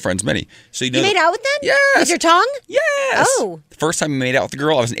had girlfriends, many. So you made out with them? Yes. With your tongue? Yes. Oh. The first time I made out with a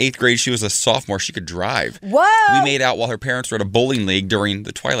girl, I was in 8th grade. She was a sophomore. She could drive. Whoa. We made out while her parents were at a bowling league during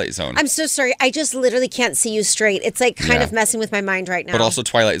the Twilight Zone. I'm so sorry. I just literally can't see you straight. It's like kind of messing with my mind right now. But also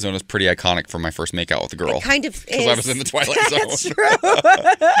Twilight Zone is pretty iconic for my first makeout with a girl. It kind of is. Because I was in the Twilight Zone. That's true.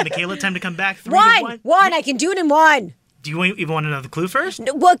 Michaela, time to come back. 3-1. One. I can do it in 1. Do you even want another clue first?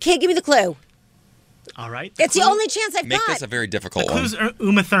 No, well, okay, give me the clue. All right. It's the only chance I've Make got. this a very difficult The one. clues are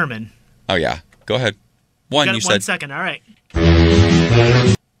Uma Thurman. Oh, yeah. Go ahead. One, got you it said. 1 second. All right.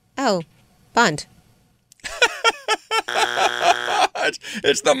 Oh, Bond.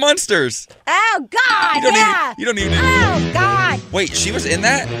 It's the Munsters. Oh, God, You don't even. Oh, God. Wait, she was in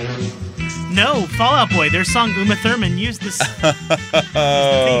that? No, Fall Out Boy. Their song Uma Thurman used this.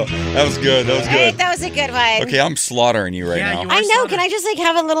 Oh, that was good. That was good. That was a good one. Okay, I'm slaughtering you right now. I know. Can I just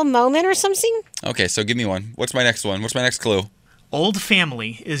have a little moment or something? Okay, so give me one. What's my next one? What's my next clue? Old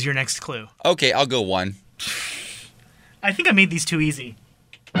Family is your next clue. Okay, I'll go 1. I think I made these too easy.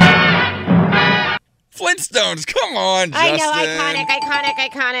 Flintstones. Come on, Justin. I know,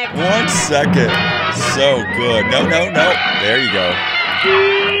 iconic. 1 second. So good. No. There you go.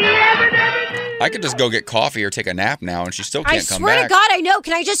 I could just go get coffee or take a nap now, and she still can't come back. I swear to God, I know.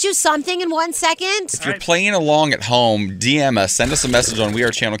 Can I just do something in 1 second? If you're playing along at home, DM us, send us a message on We Are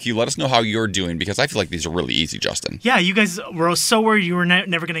Channel Q. Let us know how you're doing, because I feel like these are really easy, Justin. Yeah, you guys were so worried you were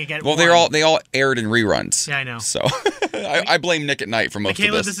never going to get Well, one. they all aired in reruns. Yeah, I know. So I blame Nick at Night for most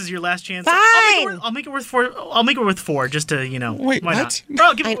Michaela, of this. This is your last chance. Fine. I'll make it worth 4. I'll make it worth 4, just to, Wait, why what? not?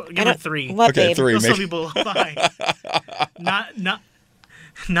 Bro, give it 3. What, Okay, babe? 3. Some people, fine.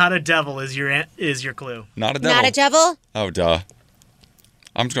 Not a devil is your clue. Not a devil. Not a devil? Oh, duh.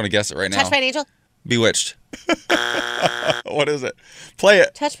 I'm just going to guess it right now. Touched by an angel? Bewitched. What is it? Play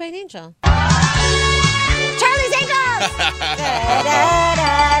it. Touched by an angel. Charlie's Angels!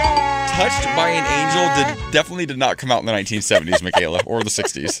 Touched by an Angel definitely did not come out in the 1970s, Michaela, or the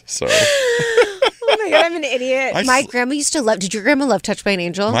 60s. So. Oh my God, I'm an idiot. My grandma used to love. Did your grandma love Touched by an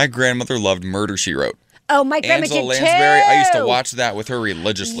Angel? My grandmother loved Murder, She Wrote. Oh, my grandma Angela did Lansbury, too. I used to watch that with her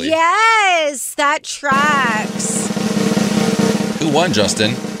religiously. Yes, that tracks. Who won,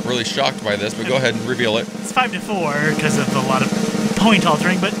 Justin? Really shocked by this, but go ahead and reveal it. It's 5-4 because of a lot of point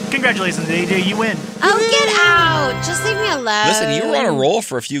altering, but congratulations, AJ, you win. Oh, get out. Just leave me alone. Listen, you were on a roll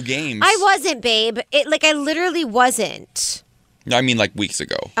for a few games. I wasn't, babe. I literally wasn't. I mean, like weeks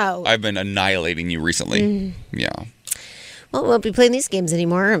ago. Oh. I've been annihilating you recently. Yeah. Well, we won't be playing these games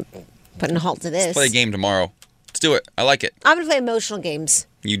anymore. Putting a halt to this. Let's play a game tomorrow. Let's do it. I like it. I'm going to play emotional games.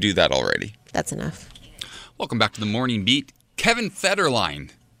 You do that already. That's enough. Welcome back to the Morning Beat. Kevin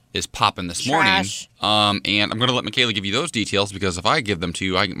Federline is popping this morning. And I'm going to let Michaela give you those details, because if I give them to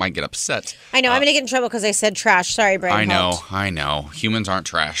you, I might get upset. I know. I'm going to get in trouble because I said trash. Sorry, Brian. I know. Humans aren't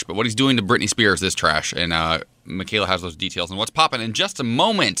trash. But what he's doing to Britney Spears is trash. And Michaela has those details and what's popping in just a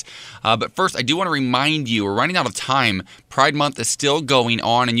moment. But first, I do want to remind you, we're running out of time. Pride Month is still going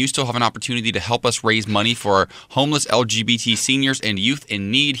on, and you still have an opportunity to help us raise money for homeless LGBT seniors and youth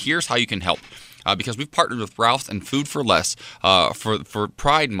in need. Here's how you can help. Because we've partnered with Ralph's and Food for Less for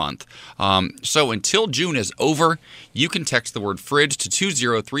Pride Month. So until June is over, you can text the word fridge to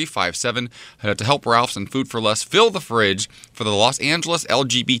 20357 to help Ralph's and Food for Less fill the fridge for the Los Angeles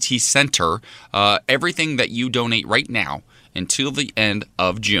LGBT Center. Everything that you donate right now until the end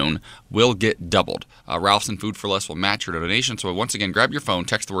of June will get doubled. Ralph's and Food for Less will match your donation. So once again, grab your phone,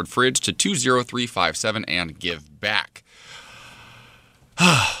 text the word fridge to 20357 and give back.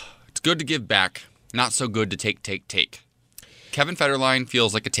 It's good to give back, not so good to take. Kevin Federline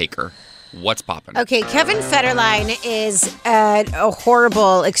feels like a taker. What's poppin'? Okay, Kevin Federline is a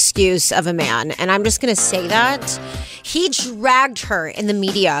horrible excuse of a man, and I'm just going to say that. He dragged her in the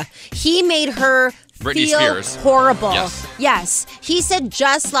media. He made her Britney feel Spears. horrible. Yes. He said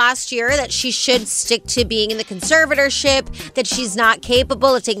just last year that she should stick to being in the conservatorship, that she's not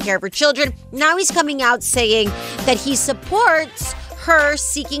capable of taking care of her children. Now he's coming out saying that he supports her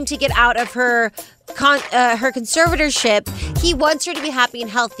seeking to get out of her conservatorship. He wants her to be happy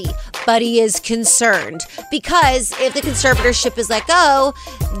and healthy, but he is concerned because if the conservatorship is let go,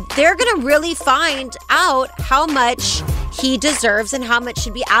 they're going to really find out how much he deserves and how much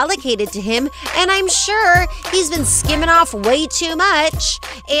should be allocated to him. And I'm sure he's been skimming off way too much.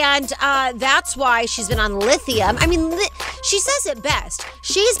 And that's why she's been on lithium. I mean, she says it best.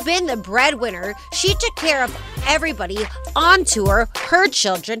 She's been the breadwinner. She took care of everybody on tour, her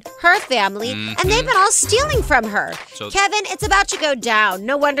children, her family, and they've been all stealing from her. So, Kevin, it's about to go down.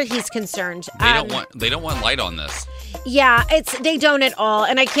 No wonder he's concerned. They don't want light on this. Yeah, they don't at all.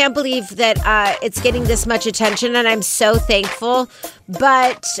 And I can't believe that it's getting this much attention, and I'm so thankful.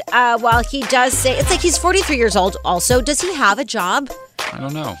 But while he does say, it's like he's 43 years old also. Does he have a job? I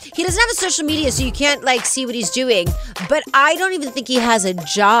don't know. He doesn't have a social media, so you can't, see what he's doing. But I don't even think he has a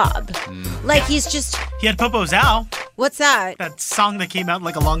job. He's just... He had Popo Zao. What's that? That song that came out,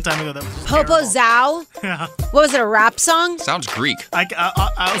 a long time ago. That was Popo Zao? Yeah. What was it, a rap song? Sounds Greek.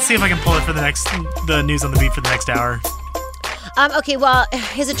 I'll see if I can pull it for the news on the beat for the next hour. Okay, well,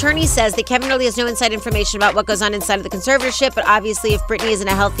 his attorney says that Kevin really has no inside information about what goes on inside of the conservatorship, but obviously if Britney is in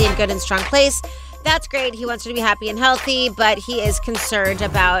a healthy and good and strong place, that's great. He wants her to be happy and healthy, but he is concerned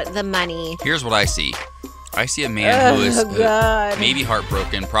about the money. Here's what I see. I see a man who is maybe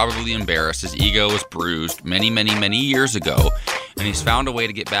heartbroken, probably embarrassed. His ego was bruised many, many, many years ago, and he's found a way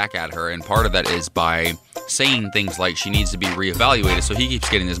to get back at her, and part of that is by saying things like she needs to be reevaluated, so he keeps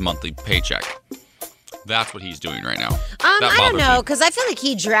getting his monthly paycheck. That's what he's doing right now. I don't know, because I feel like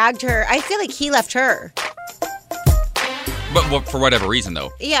he dragged her. I feel like he left her. But for whatever reason,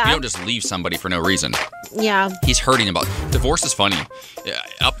 though. Yeah. You don't just leave somebody for no reason. Yeah. He's hurting about divorce is funny.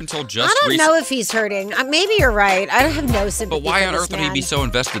 Up until just I don't know if he's hurting. Maybe you're right. I don't have no sympathy. But why for on this earth would man. he be so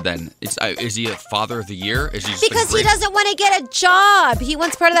invested then? Is he a father of the year? Is he just because he doesn't want to get a job. He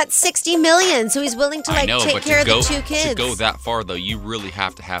wants part of that $60 million, so he's willing to take care of the 2 kids. To go that far, though, you really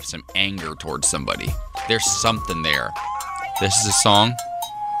have to have some anger towards somebody. There's something there. This is a song.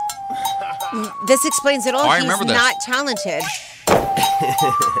 This explains it all. I He's remember this. not talented.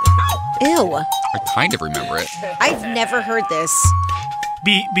 Ew. I kind of remember it. I've never heard this.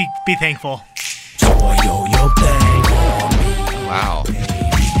 Be thankful. Wow.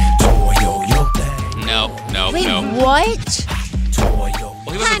 No. Wait, what?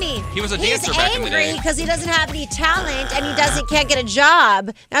 Well, he was a dancer back in the day. He's angry because he doesn't have any talent and he can't get a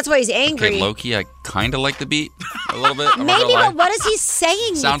job. That's why he's angry. Okay, low-key, I kind of like the beat a little bit. Maybe, but what is he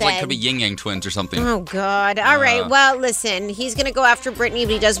saying? Sounds like it could be Yin Yang Twins or something. Oh, God. All right. Well, listen, he's going to go after Britney,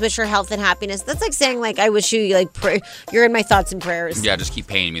 but he does wish her health and happiness. That's like saying, I wish you, you're in my thoughts and prayers. Yeah, just keep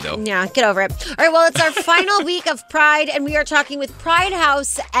paying me, though. Yeah, get over it. All right, well, it's our final week of Pride, and we are talking with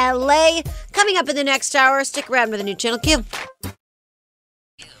Pridehouse LA. Coming up in the next hour, stick around with a new Channel Q.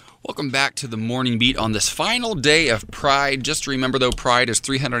 Welcome back to the Morning Beat on this final day of Pride. Just remember, though, Pride is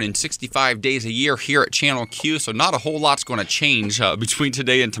 365 days a year here at Channel Q, so not a whole lot's going to change between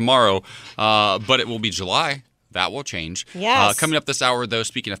today and tomorrow, but it will be July. That will change. Yes. Coming up this hour, though,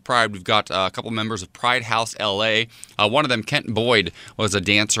 speaking of Pride, we've got a couple members of Pridehouse LA. One of them, Kent Boyd, was a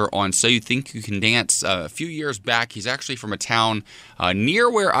dancer on So You Think You Can Dance a few years back. He's actually from a town near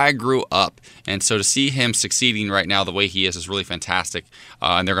where I grew up. And so to see him succeeding right now the way he is really fantastic.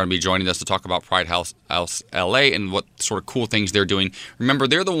 And they're going to be joining us to talk about Pridehouse LA and what sort of cool things they're doing. Remember,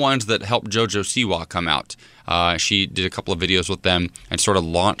 they're the ones that helped Jojo Siwa come out. She did a couple of videos with them and sort of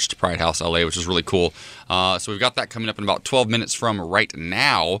launched Pridehouse LA, which is really cool. So we've got that coming up in about 12 minutes from right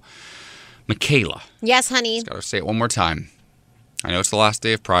now. Michaela. Yes, honey. Just got to say it one more time. I know it's the last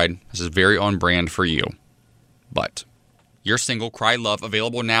day of Pride. This is very on brand for you. But your single, Cry Love,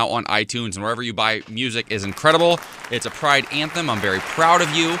 available now on iTunes and wherever you buy music, is incredible. It's a Pride anthem. I'm very proud of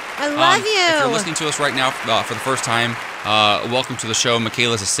you. I love you. If you're listening to us right now for the first time, welcome to the show.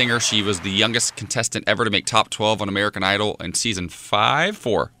 Michaela's a singer. She was the youngest contestant ever to make top 12 on American Idol in season 4.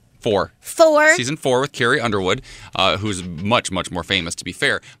 Season 4 with Carrie Underwood, who's much, much more famous, to be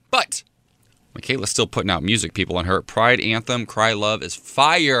fair. But Michaela's still putting out music, people, on her Pride anthem, Cry Love, is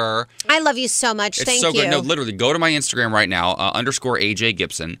fire. I love you so much. It's Thank so you. good. No, literally, go to my Instagram right now, _AJ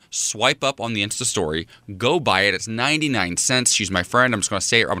Gibson. Swipe up on the Insta story. Go buy it. It's 99 cents. She's my friend. I'm just going to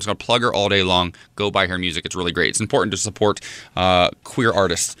say it. I'm just going to plug her all day long. Go buy her music. It's really great. It's important to support queer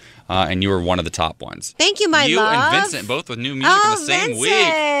artists. And you were one of the top ones. Thank you, my love. You and Vincent, both with new music in the same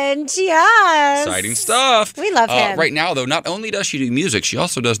week. Yes. Exciting stuff. We love him. Right now, though, not only does she do music, she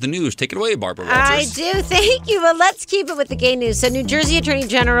also does the news. Take it away, Barbara Walters. I do. Thank you. Well, let's keep it with the gay news. So New Jersey Attorney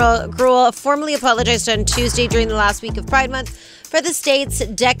General Gruhl formally apologized on Tuesday during the last week of Pride Month for the state's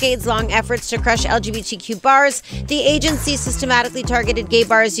decades-long efforts to crush LGBTQ bars. The agency systematically targeted gay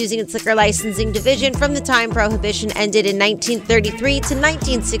bars using its liquor licensing division from the time prohibition ended in 1933 to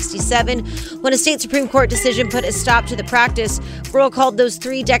 1967, when a state Supreme Court decision put a stop to the practice. Gruhl called those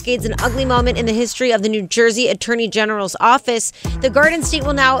 3 decades an ugly moment in the history of the New Jersey Attorney General's office. The Garden State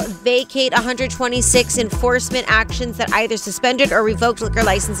will now vacate 126 enforcement actions that either suspended or revoked liquor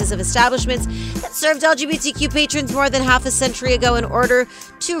licenses of establishments that served LGBTQ patrons more than half a century ago in order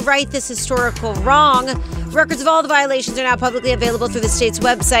to right this historical wrong. Records of all the violations are now publicly available through the state's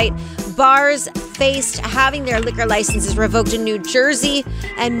website. Bars faced having their liquor licenses revoked in New Jersey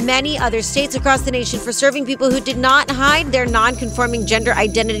and many other states across the nation for serving people who did not hide their non-conforming gender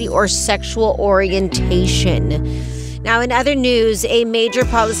identity or sexual orientation. Now, in other news, a major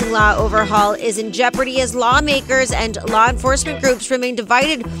policing law overhaul is in jeopardy as lawmakers and law enforcement groups remain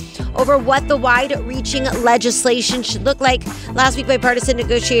divided over what the wide-reaching legislation should look like. Last week, bipartisan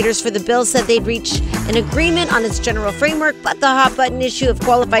negotiators for the bill said they'd reach an agreement on its general framework, but the hot-button issue of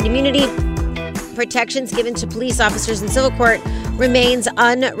qualified immunity protections given to police officers in civil court remains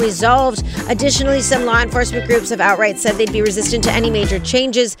unresolved. Additionally, some law enforcement groups have outright said they'd be resistant to any major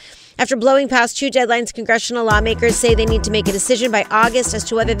changes. After blowing past 2 deadlines, congressional lawmakers say they need to make a decision by August as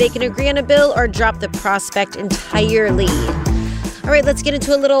to whether they can agree on a bill or drop the prospect entirely. All right, let's get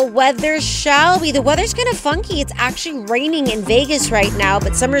into a little weather, shall we? The weather's kind of funky. It's actually raining in Vegas right now,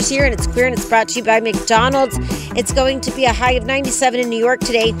 but summer's here and it's queer, and it's brought to you by McDonald's. It's going to be a high of 97 in New York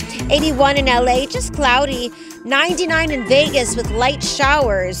today, 81 in LA, just cloudy, 99 in Vegas with light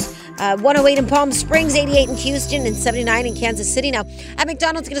showers. 108 in Palm Springs, 88 in Houston, and 79 in Kansas City. Now, at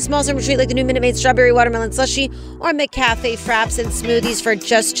McDonald's, get a small summer treat like the new Minute Maid Strawberry Watermelon Slushie or McCafe Fraps and Smoothies for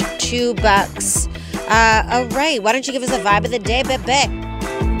just $2. All right, why don't you give us a vibe of the day, baby?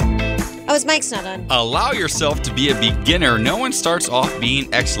 Oh, his mic's not on. Allow yourself to be a beginner. No one starts off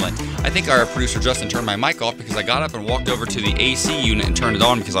being excellent. I think our producer Justin turned my mic off because I got up and walked over to the AC unit and turned it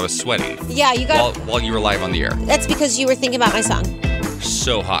on because I was sweating. Yeah, you got while you were live on the air. That's because you were thinking about my song.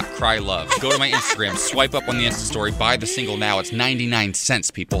 So hot. Cry love. Go to my Instagram. Swipe up on the Insta story. Buy the single now. It's 99 cents,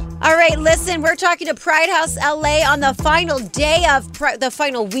 people. All right, listen. We're talking to Pridehouse LA on the final day of the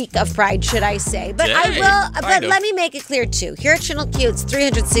final week of Pride, should I say? But let me make it clear too. Here at Channel Q, it's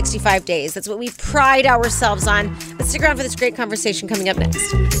 365 days. That's what we pride ourselves on. But stick around for this great conversation coming up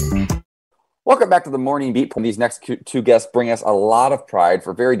next. Welcome back to the Morning Beat. These next two guests bring us a lot of pride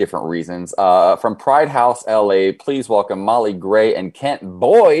for very different reasons. From Pridehouse LA, please welcome Molly Gray and Kent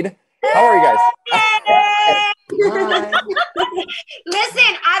Boyd. How are you guys?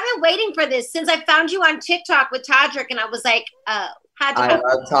 Listen, I've been waiting for this since I found you on TikTok with Todrick, and I was like, I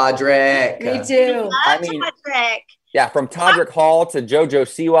love Todrick. Me too. Todrick. Yeah, from Todrick Hall to Jojo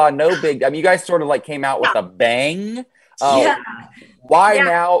Siwa, no big. I mean, you guys sort of like came out with a bang. Yeah. Why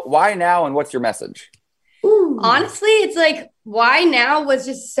now? Why now? And what's your message? Honestly, it's like why now was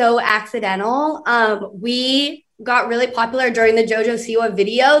just so accidental. We got really popular during the Jojo Siwa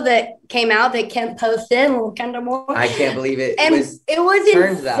video that came out that Kent posted. I can't believe it. And it was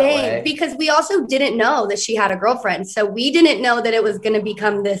insane because we also didn't know that she had a girlfriend. So we didn't know that it was going to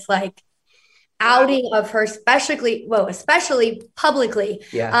become this like outing of her, especially publicly.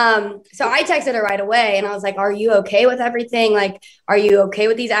 Yeah. So I texted her right away and I was like, are you okay with everything? Like, are you okay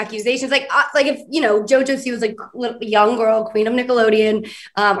with these accusations? Like if, Jojo C was like a young girl, queen of Nickelodeon.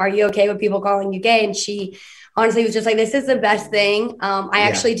 Are you okay with people calling you gay? And she honestly was just like, this is the best thing. I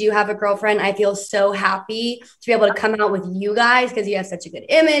actually do have a girlfriend. I feel so happy to be able to come out with you guys because you have such a good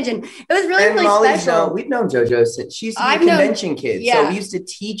image. And it was really special. We've known Jojo since she used to be a convention kid. Yeah. So we used to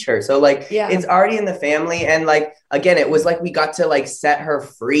teach her. So it's already in the family. And again, it was like we got to set her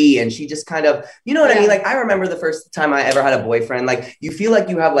free and she just kind of, you know what I mean? Like I remember the first time I ever had a boyfriend, you feel like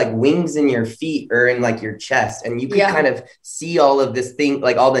you have wings in your feet or in your chest and you can kind of see all of this thing,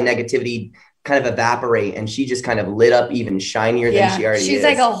 all the negativity kind of evaporate, and she just kind of lit up even shinier than she already is. She's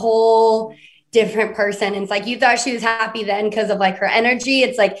like a whole different person. And it's you thought she was happy then because of her energy.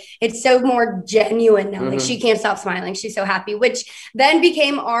 It's it's so more genuine now. She can't stop smiling. She's so happy, which then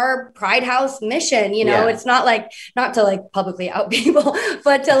became our Pridehouse mission. It's not not to publicly out people,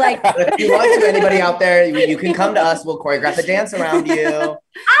 but to if you want to, anybody out there, you can come to us. We'll choreograph a dance around you.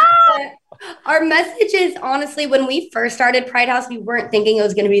 Our message is honestly, when we first started Pridehouse, we weren't thinking it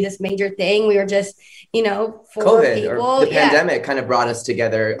was going to be this major thing. We were just, for COVID people. Or the pandemic kind of brought us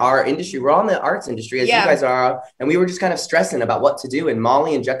together. Our industry, we're all in the arts industry as you guys are. And we were just kind of stressing about what to do. And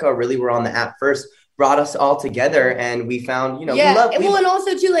Molly and Jekka really were on the app first, brought us all together. And we found, and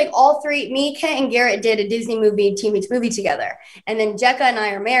also too, all three, me, Kent, and Garrett did a Disney movie, Teen Beach movie together. And then Jekka and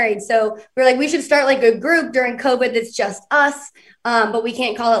I are married. So we're we should start a group during COVID that's just us. But we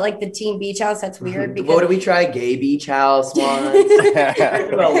can't call it the Teen Beach House. That's weird. Because what do we try? Gay Beach House once.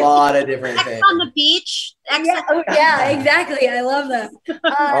 A lot of different things. On the beach. Yeah, exactly. I love that.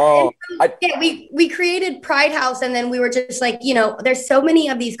 We created Pridehouse, and then we were just there's so many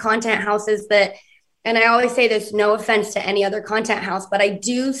of these content houses that, and I always say this, no offense to any other content house, but I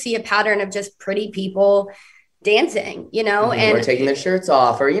do see a pattern of just pretty people dancing, and or taking their shirts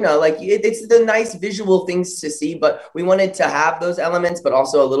off, or it's the nice visual things to see, but we wanted to have those elements but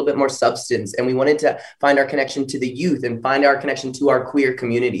also a little bit more substance, and we wanted to find our connection to the youth and find our connection to our queer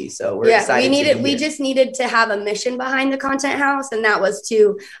community. So we're excited. We just needed to have a mission behind the content house, and that was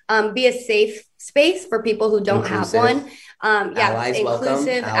to be a safe space for people who don't have one. Allies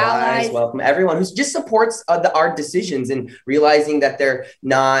inclusive, welcome. Everyone who just supports our decisions and realizing that they're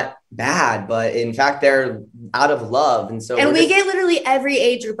not bad, but in fact they're out of love. And so we get literally every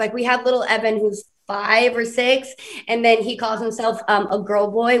age group. We have little Evan who's 5 or 6, and then he calls himself a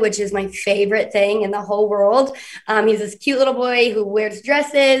girl boy, which is my favorite thing in the whole world. He's this cute little boy who wears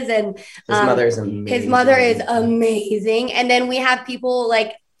dresses, and his mother is amazing. His mother is amazing. And then we have people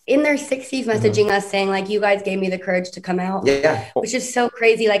in their 60s messaging us saying you guys gave me the courage to come out, which is so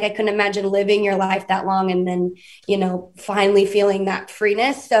crazy. I couldn't imagine living your life that long and then finally feeling that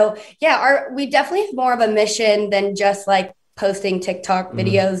freeness. So we definitely have more of a mission than just posting TikTok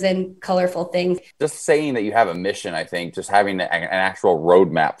videos and colorful things. Just saying that you have a mission, I think, just having an actual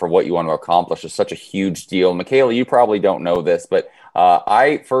roadmap for what you want to accomplish is such a huge deal. Michaela, you probably don't know this, but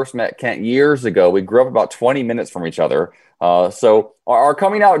I first met Kent years ago. We grew up about 20 minutes from each other. So our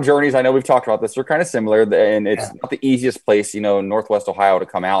coming out journeys, I know we've talked about this, are kind of similar, and it's not the easiest place, in Northwest Ohio to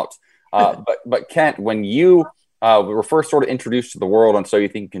come out. But Kent, when you were first sort of introduced to the world on So You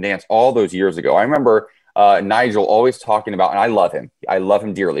Think You Can Dance all those years ago, I remember Nigel always talking about, and I love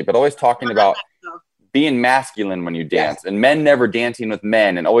him dearly, but always talking about being masculine when you dance and men never dancing with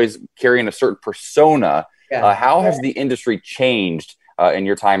men and always carrying a certain persona. How has the industry changed in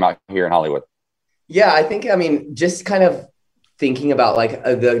your time out here in Hollywood? Yeah, I think, just kind of thinking about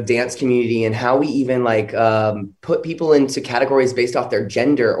the dance community and how we even put people into categories based off their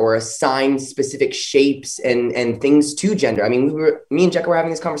gender or assign specific shapes and things to gender. Me and Jekka were having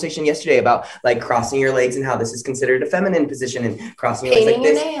this conversation yesterday about crossing your legs and how this is considered a feminine position and crossing your legs like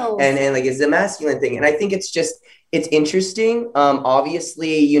this and it's a masculine thing. And I think it's interesting.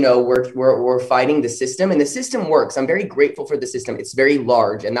 Obviously, we're fighting the system and the system works. I'm very grateful for the system. It's very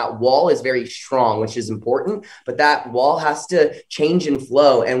large and that wall is very strong, which is important, but that wall has to change and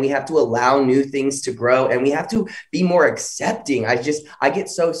flow and we have to allow new things to grow and we have to be more accepting. I get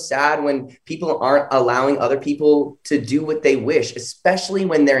so sad when people aren't allowing other people to do what they wish, especially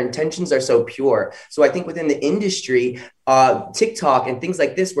when their intentions are so pure. So I think within the industry, TikTok and things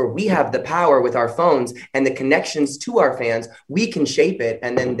like this, where we have the power with our phones and the connections to our fans, we can shape it.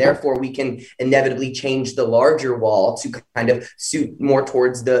 And then therefore we can inevitably change the larger wall to kind of suit more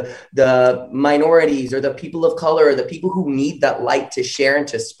towards the minorities or the people of color, or the people who need that light to share and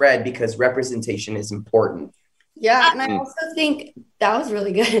to spread, because representation is important. Yeah, and I also think that was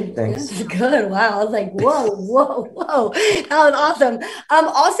really good. Thanks. That was good. Wow. I was like, whoa. That was awesome.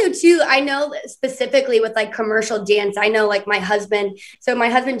 Also, too, I know specifically with commercial dance, I know my husband,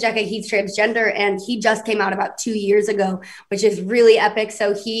 Jekka, he's transgender and he just came out about 2 years ago, which is really epic.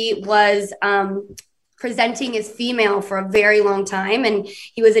 So he was presenting as female for a very long time. And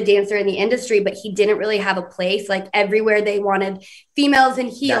he was a dancer in the industry, but he didn't really have a place. Everywhere they wanted females in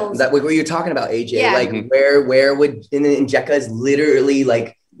heels. That what you're talking about, AJ, Yeah. Where would, and Jekka is literally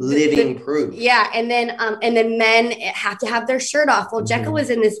living proof. Yeah. And then men have to have their shirt off. Well, Jekka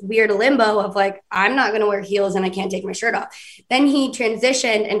was in this weird limbo of I'm not going to wear heels and I can't take my shirt off. Then he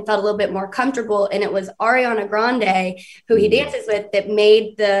transitioned and felt a little bit more comfortable. And it was Ariana Grande, who he dances with, that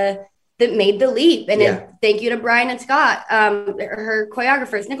made the leap. And thank you to Brian and Scott, her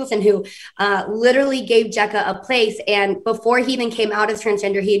choreographers, Nicholson, who literally gave Jekka a place. And before he even came out as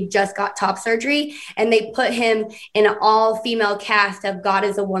transgender, he had just got top surgery and they put him in an all-female cast of God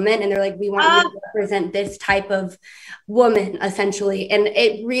is a Woman. And they're like, we want you to represent this type of woman, essentially. And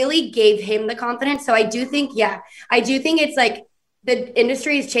it really gave him the confidence. So I do think it's the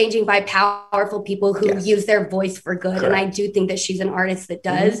industry is changing by powerful people who use their voice for good. Correct. And I do think that she's an artist that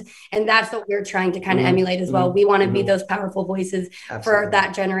does. And that's what we're trying to kind of emulate as well. We want to be those powerful voices for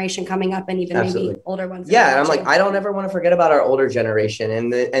that generation coming up and even maybe older ones. Yeah. And I'm I don't ever want to forget about our older generation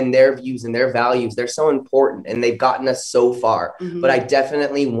and their views and their values. They're so important and they've gotten us so far. But I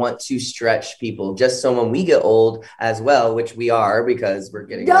definitely want to stretch people just so when we get old as well, which we are, because we're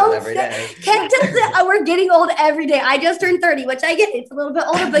getting old every day. We're getting old every day. I just turned 30, which I get. It's a little bit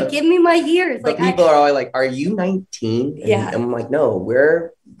older, but give me my years. But people are always are you 19? Yeah. And I'm no,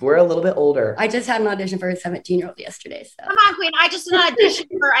 we're a little bit older. I just had an audition for a 17-year-old yesterday. So come on, Queen. I just did an audition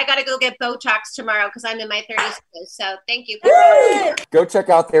for. I got to go get Botox tomorrow because I'm in my 30s. So thank you. Go check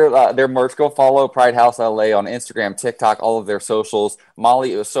out their merch. Go follow Pridehouse LA on Instagram, TikTok, all of their socials.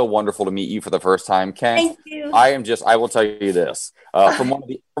 Molly, it was so wonderful to meet you for the first time. Ken, thank you. I will tell you this. From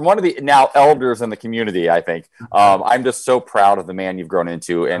one of the now elders in the community, I think. I'm just so proud of the man you've grown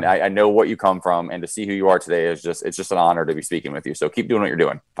into, and I know what you come from, and to see who you are today it's just an honor to be speaking with you. So keep doing what you're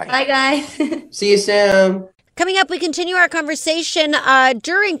doing. Bye. Bye, guys. See you soon. Coming up, we continue our conversation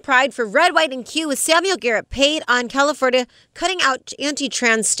during Pride for Red, White, and Q with Samuel Garrett Pate on California, cutting out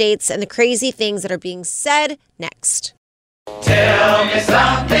anti-trans states and the crazy things that are being said next. Tell me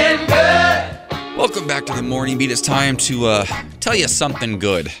something good. Welcome back to the Morning Beat. It's time to tell you something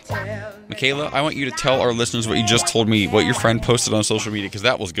good. Michaela, I want you to tell our listeners what you just told me, what your friend posted on social media, because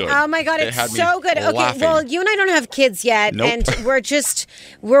that was good. Oh my God, it's so good. Laughing. Okay, well, you and I don't have kids yet, and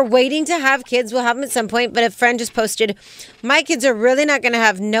we're waiting to have kids. We'll have them at some point, but a friend just posted, my kids are really not going to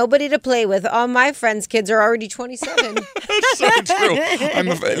have nobody to play with. All my friends' kids are already 27. That's so true.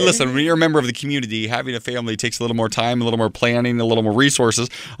 Listen, when you're a member of the community, having a family takes a little more time, a little more planning, a little more resources.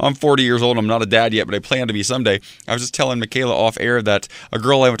 I'm 40 years old. I'm not a dad yet, but I plan to be someday. I was just telling Michaela off air that a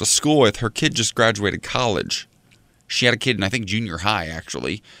girl I went to school with, her kid just graduated college. She had a kid in, I think, junior high,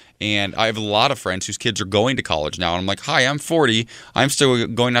 actually. And I have a lot of friends whose kids are going to college now. And I'm like, hi, I'm 40. I'm still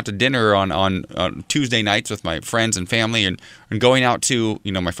going out to dinner on Tuesday nights with my friends and family and going out to,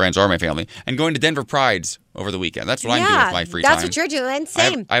 my friends are my family, and going to Denver Prides over the weekend. That's what I'm doing with my free time. That's what you're doing.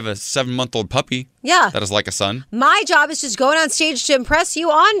 Same. I have a 7-month-old puppy. Yeah. That is like a son. My job is just going on stage to impress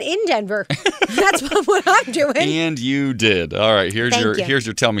you in Denver. That's what I'm doing. And you did. All right, here's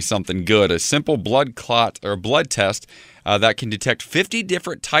your tell me something good. A simple blood clot or blood test that can detect 50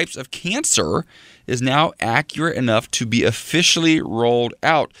 different types of cancer is now accurate enough to be officially rolled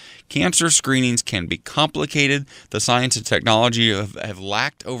out. Cancer screenings can be complicated. The science and technology have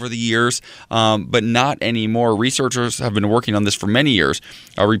lacked over the years, but not anymore. Researchers have been working on this for many years,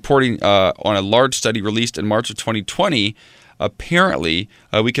 reporting on a large study released in March of 2020. Apparently,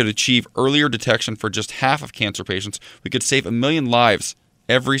 we could achieve earlier detection for just half of cancer patients. We could save 1 million lives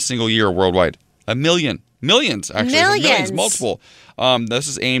every single year worldwide. 1 million. Millions, actually. Millions, multiple. This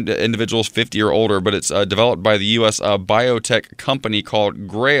is aimed at individuals 50 or older, but it's developed by the U.S. biotech company called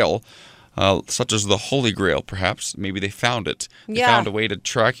Grail, such as the Holy Grail, perhaps. Maybe they found it. They found a way to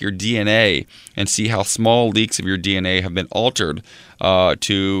track your DNA and see how small leaks of your DNA have been altered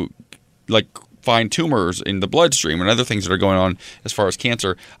to, find tumors in the bloodstream and other things that are going on as far as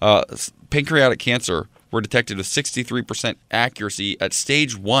cancer. Pancreatic cancer were detected with 63% accuracy at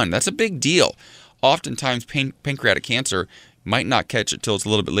stage 1. That's a big deal. Oftentimes, pancreatic cancer might not catch it till it's a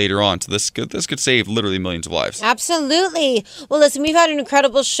little bit later on. So this could save literally millions of lives. Absolutely. Well, listen, we've had an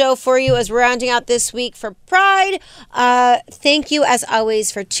incredible show for you as we're rounding out this week for Pride. Thank you, as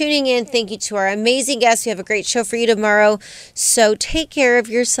always, for tuning in. Thank you to our amazing guests. We have a great show for you tomorrow. So take care of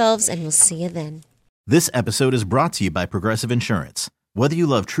yourselves, and we'll see you then. This episode is brought to you by Progressive Insurance. Whether you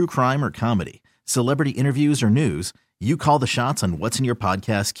love true crime or comedy, celebrity interviews or news, you call the shots on what's in your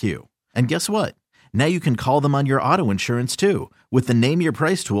podcast queue. And guess what? Now you can call them on your auto insurance, too, with the Name Your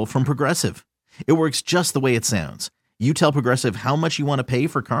Price tool from Progressive. It works just the way it sounds. You tell Progressive how much you want to pay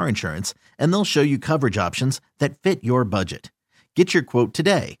for car insurance, and they'll show you coverage options that fit your budget. Get your quote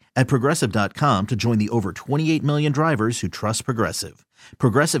today at Progressive.com to join the over 28 million drivers who trust Progressive.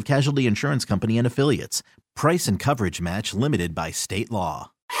 Progressive Casualty Insurance Company and Affiliates. Price and coverage match limited by state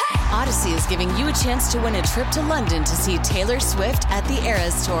law. Odyssey is giving you a chance to win a trip to London to see Taylor Swift at the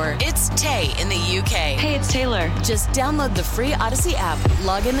Eras Tour. It's Tay in the UK. Hey, it's Taylor. Just download the free Odyssey app,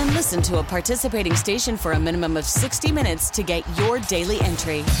 log in and listen to a participating station for a minimum of 60 minutes to get your daily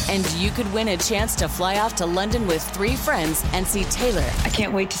entry. And you could win a chance to fly off to London with 3 friends and see Taylor. I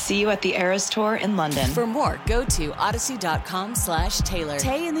can't wait to see you at the Eras Tour in London. For more, go to odyssey.com/Taylor.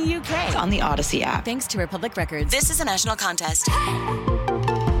 Tay in the UK. It's on the Odyssey app. Thanks to Republic Records. This is a national contest.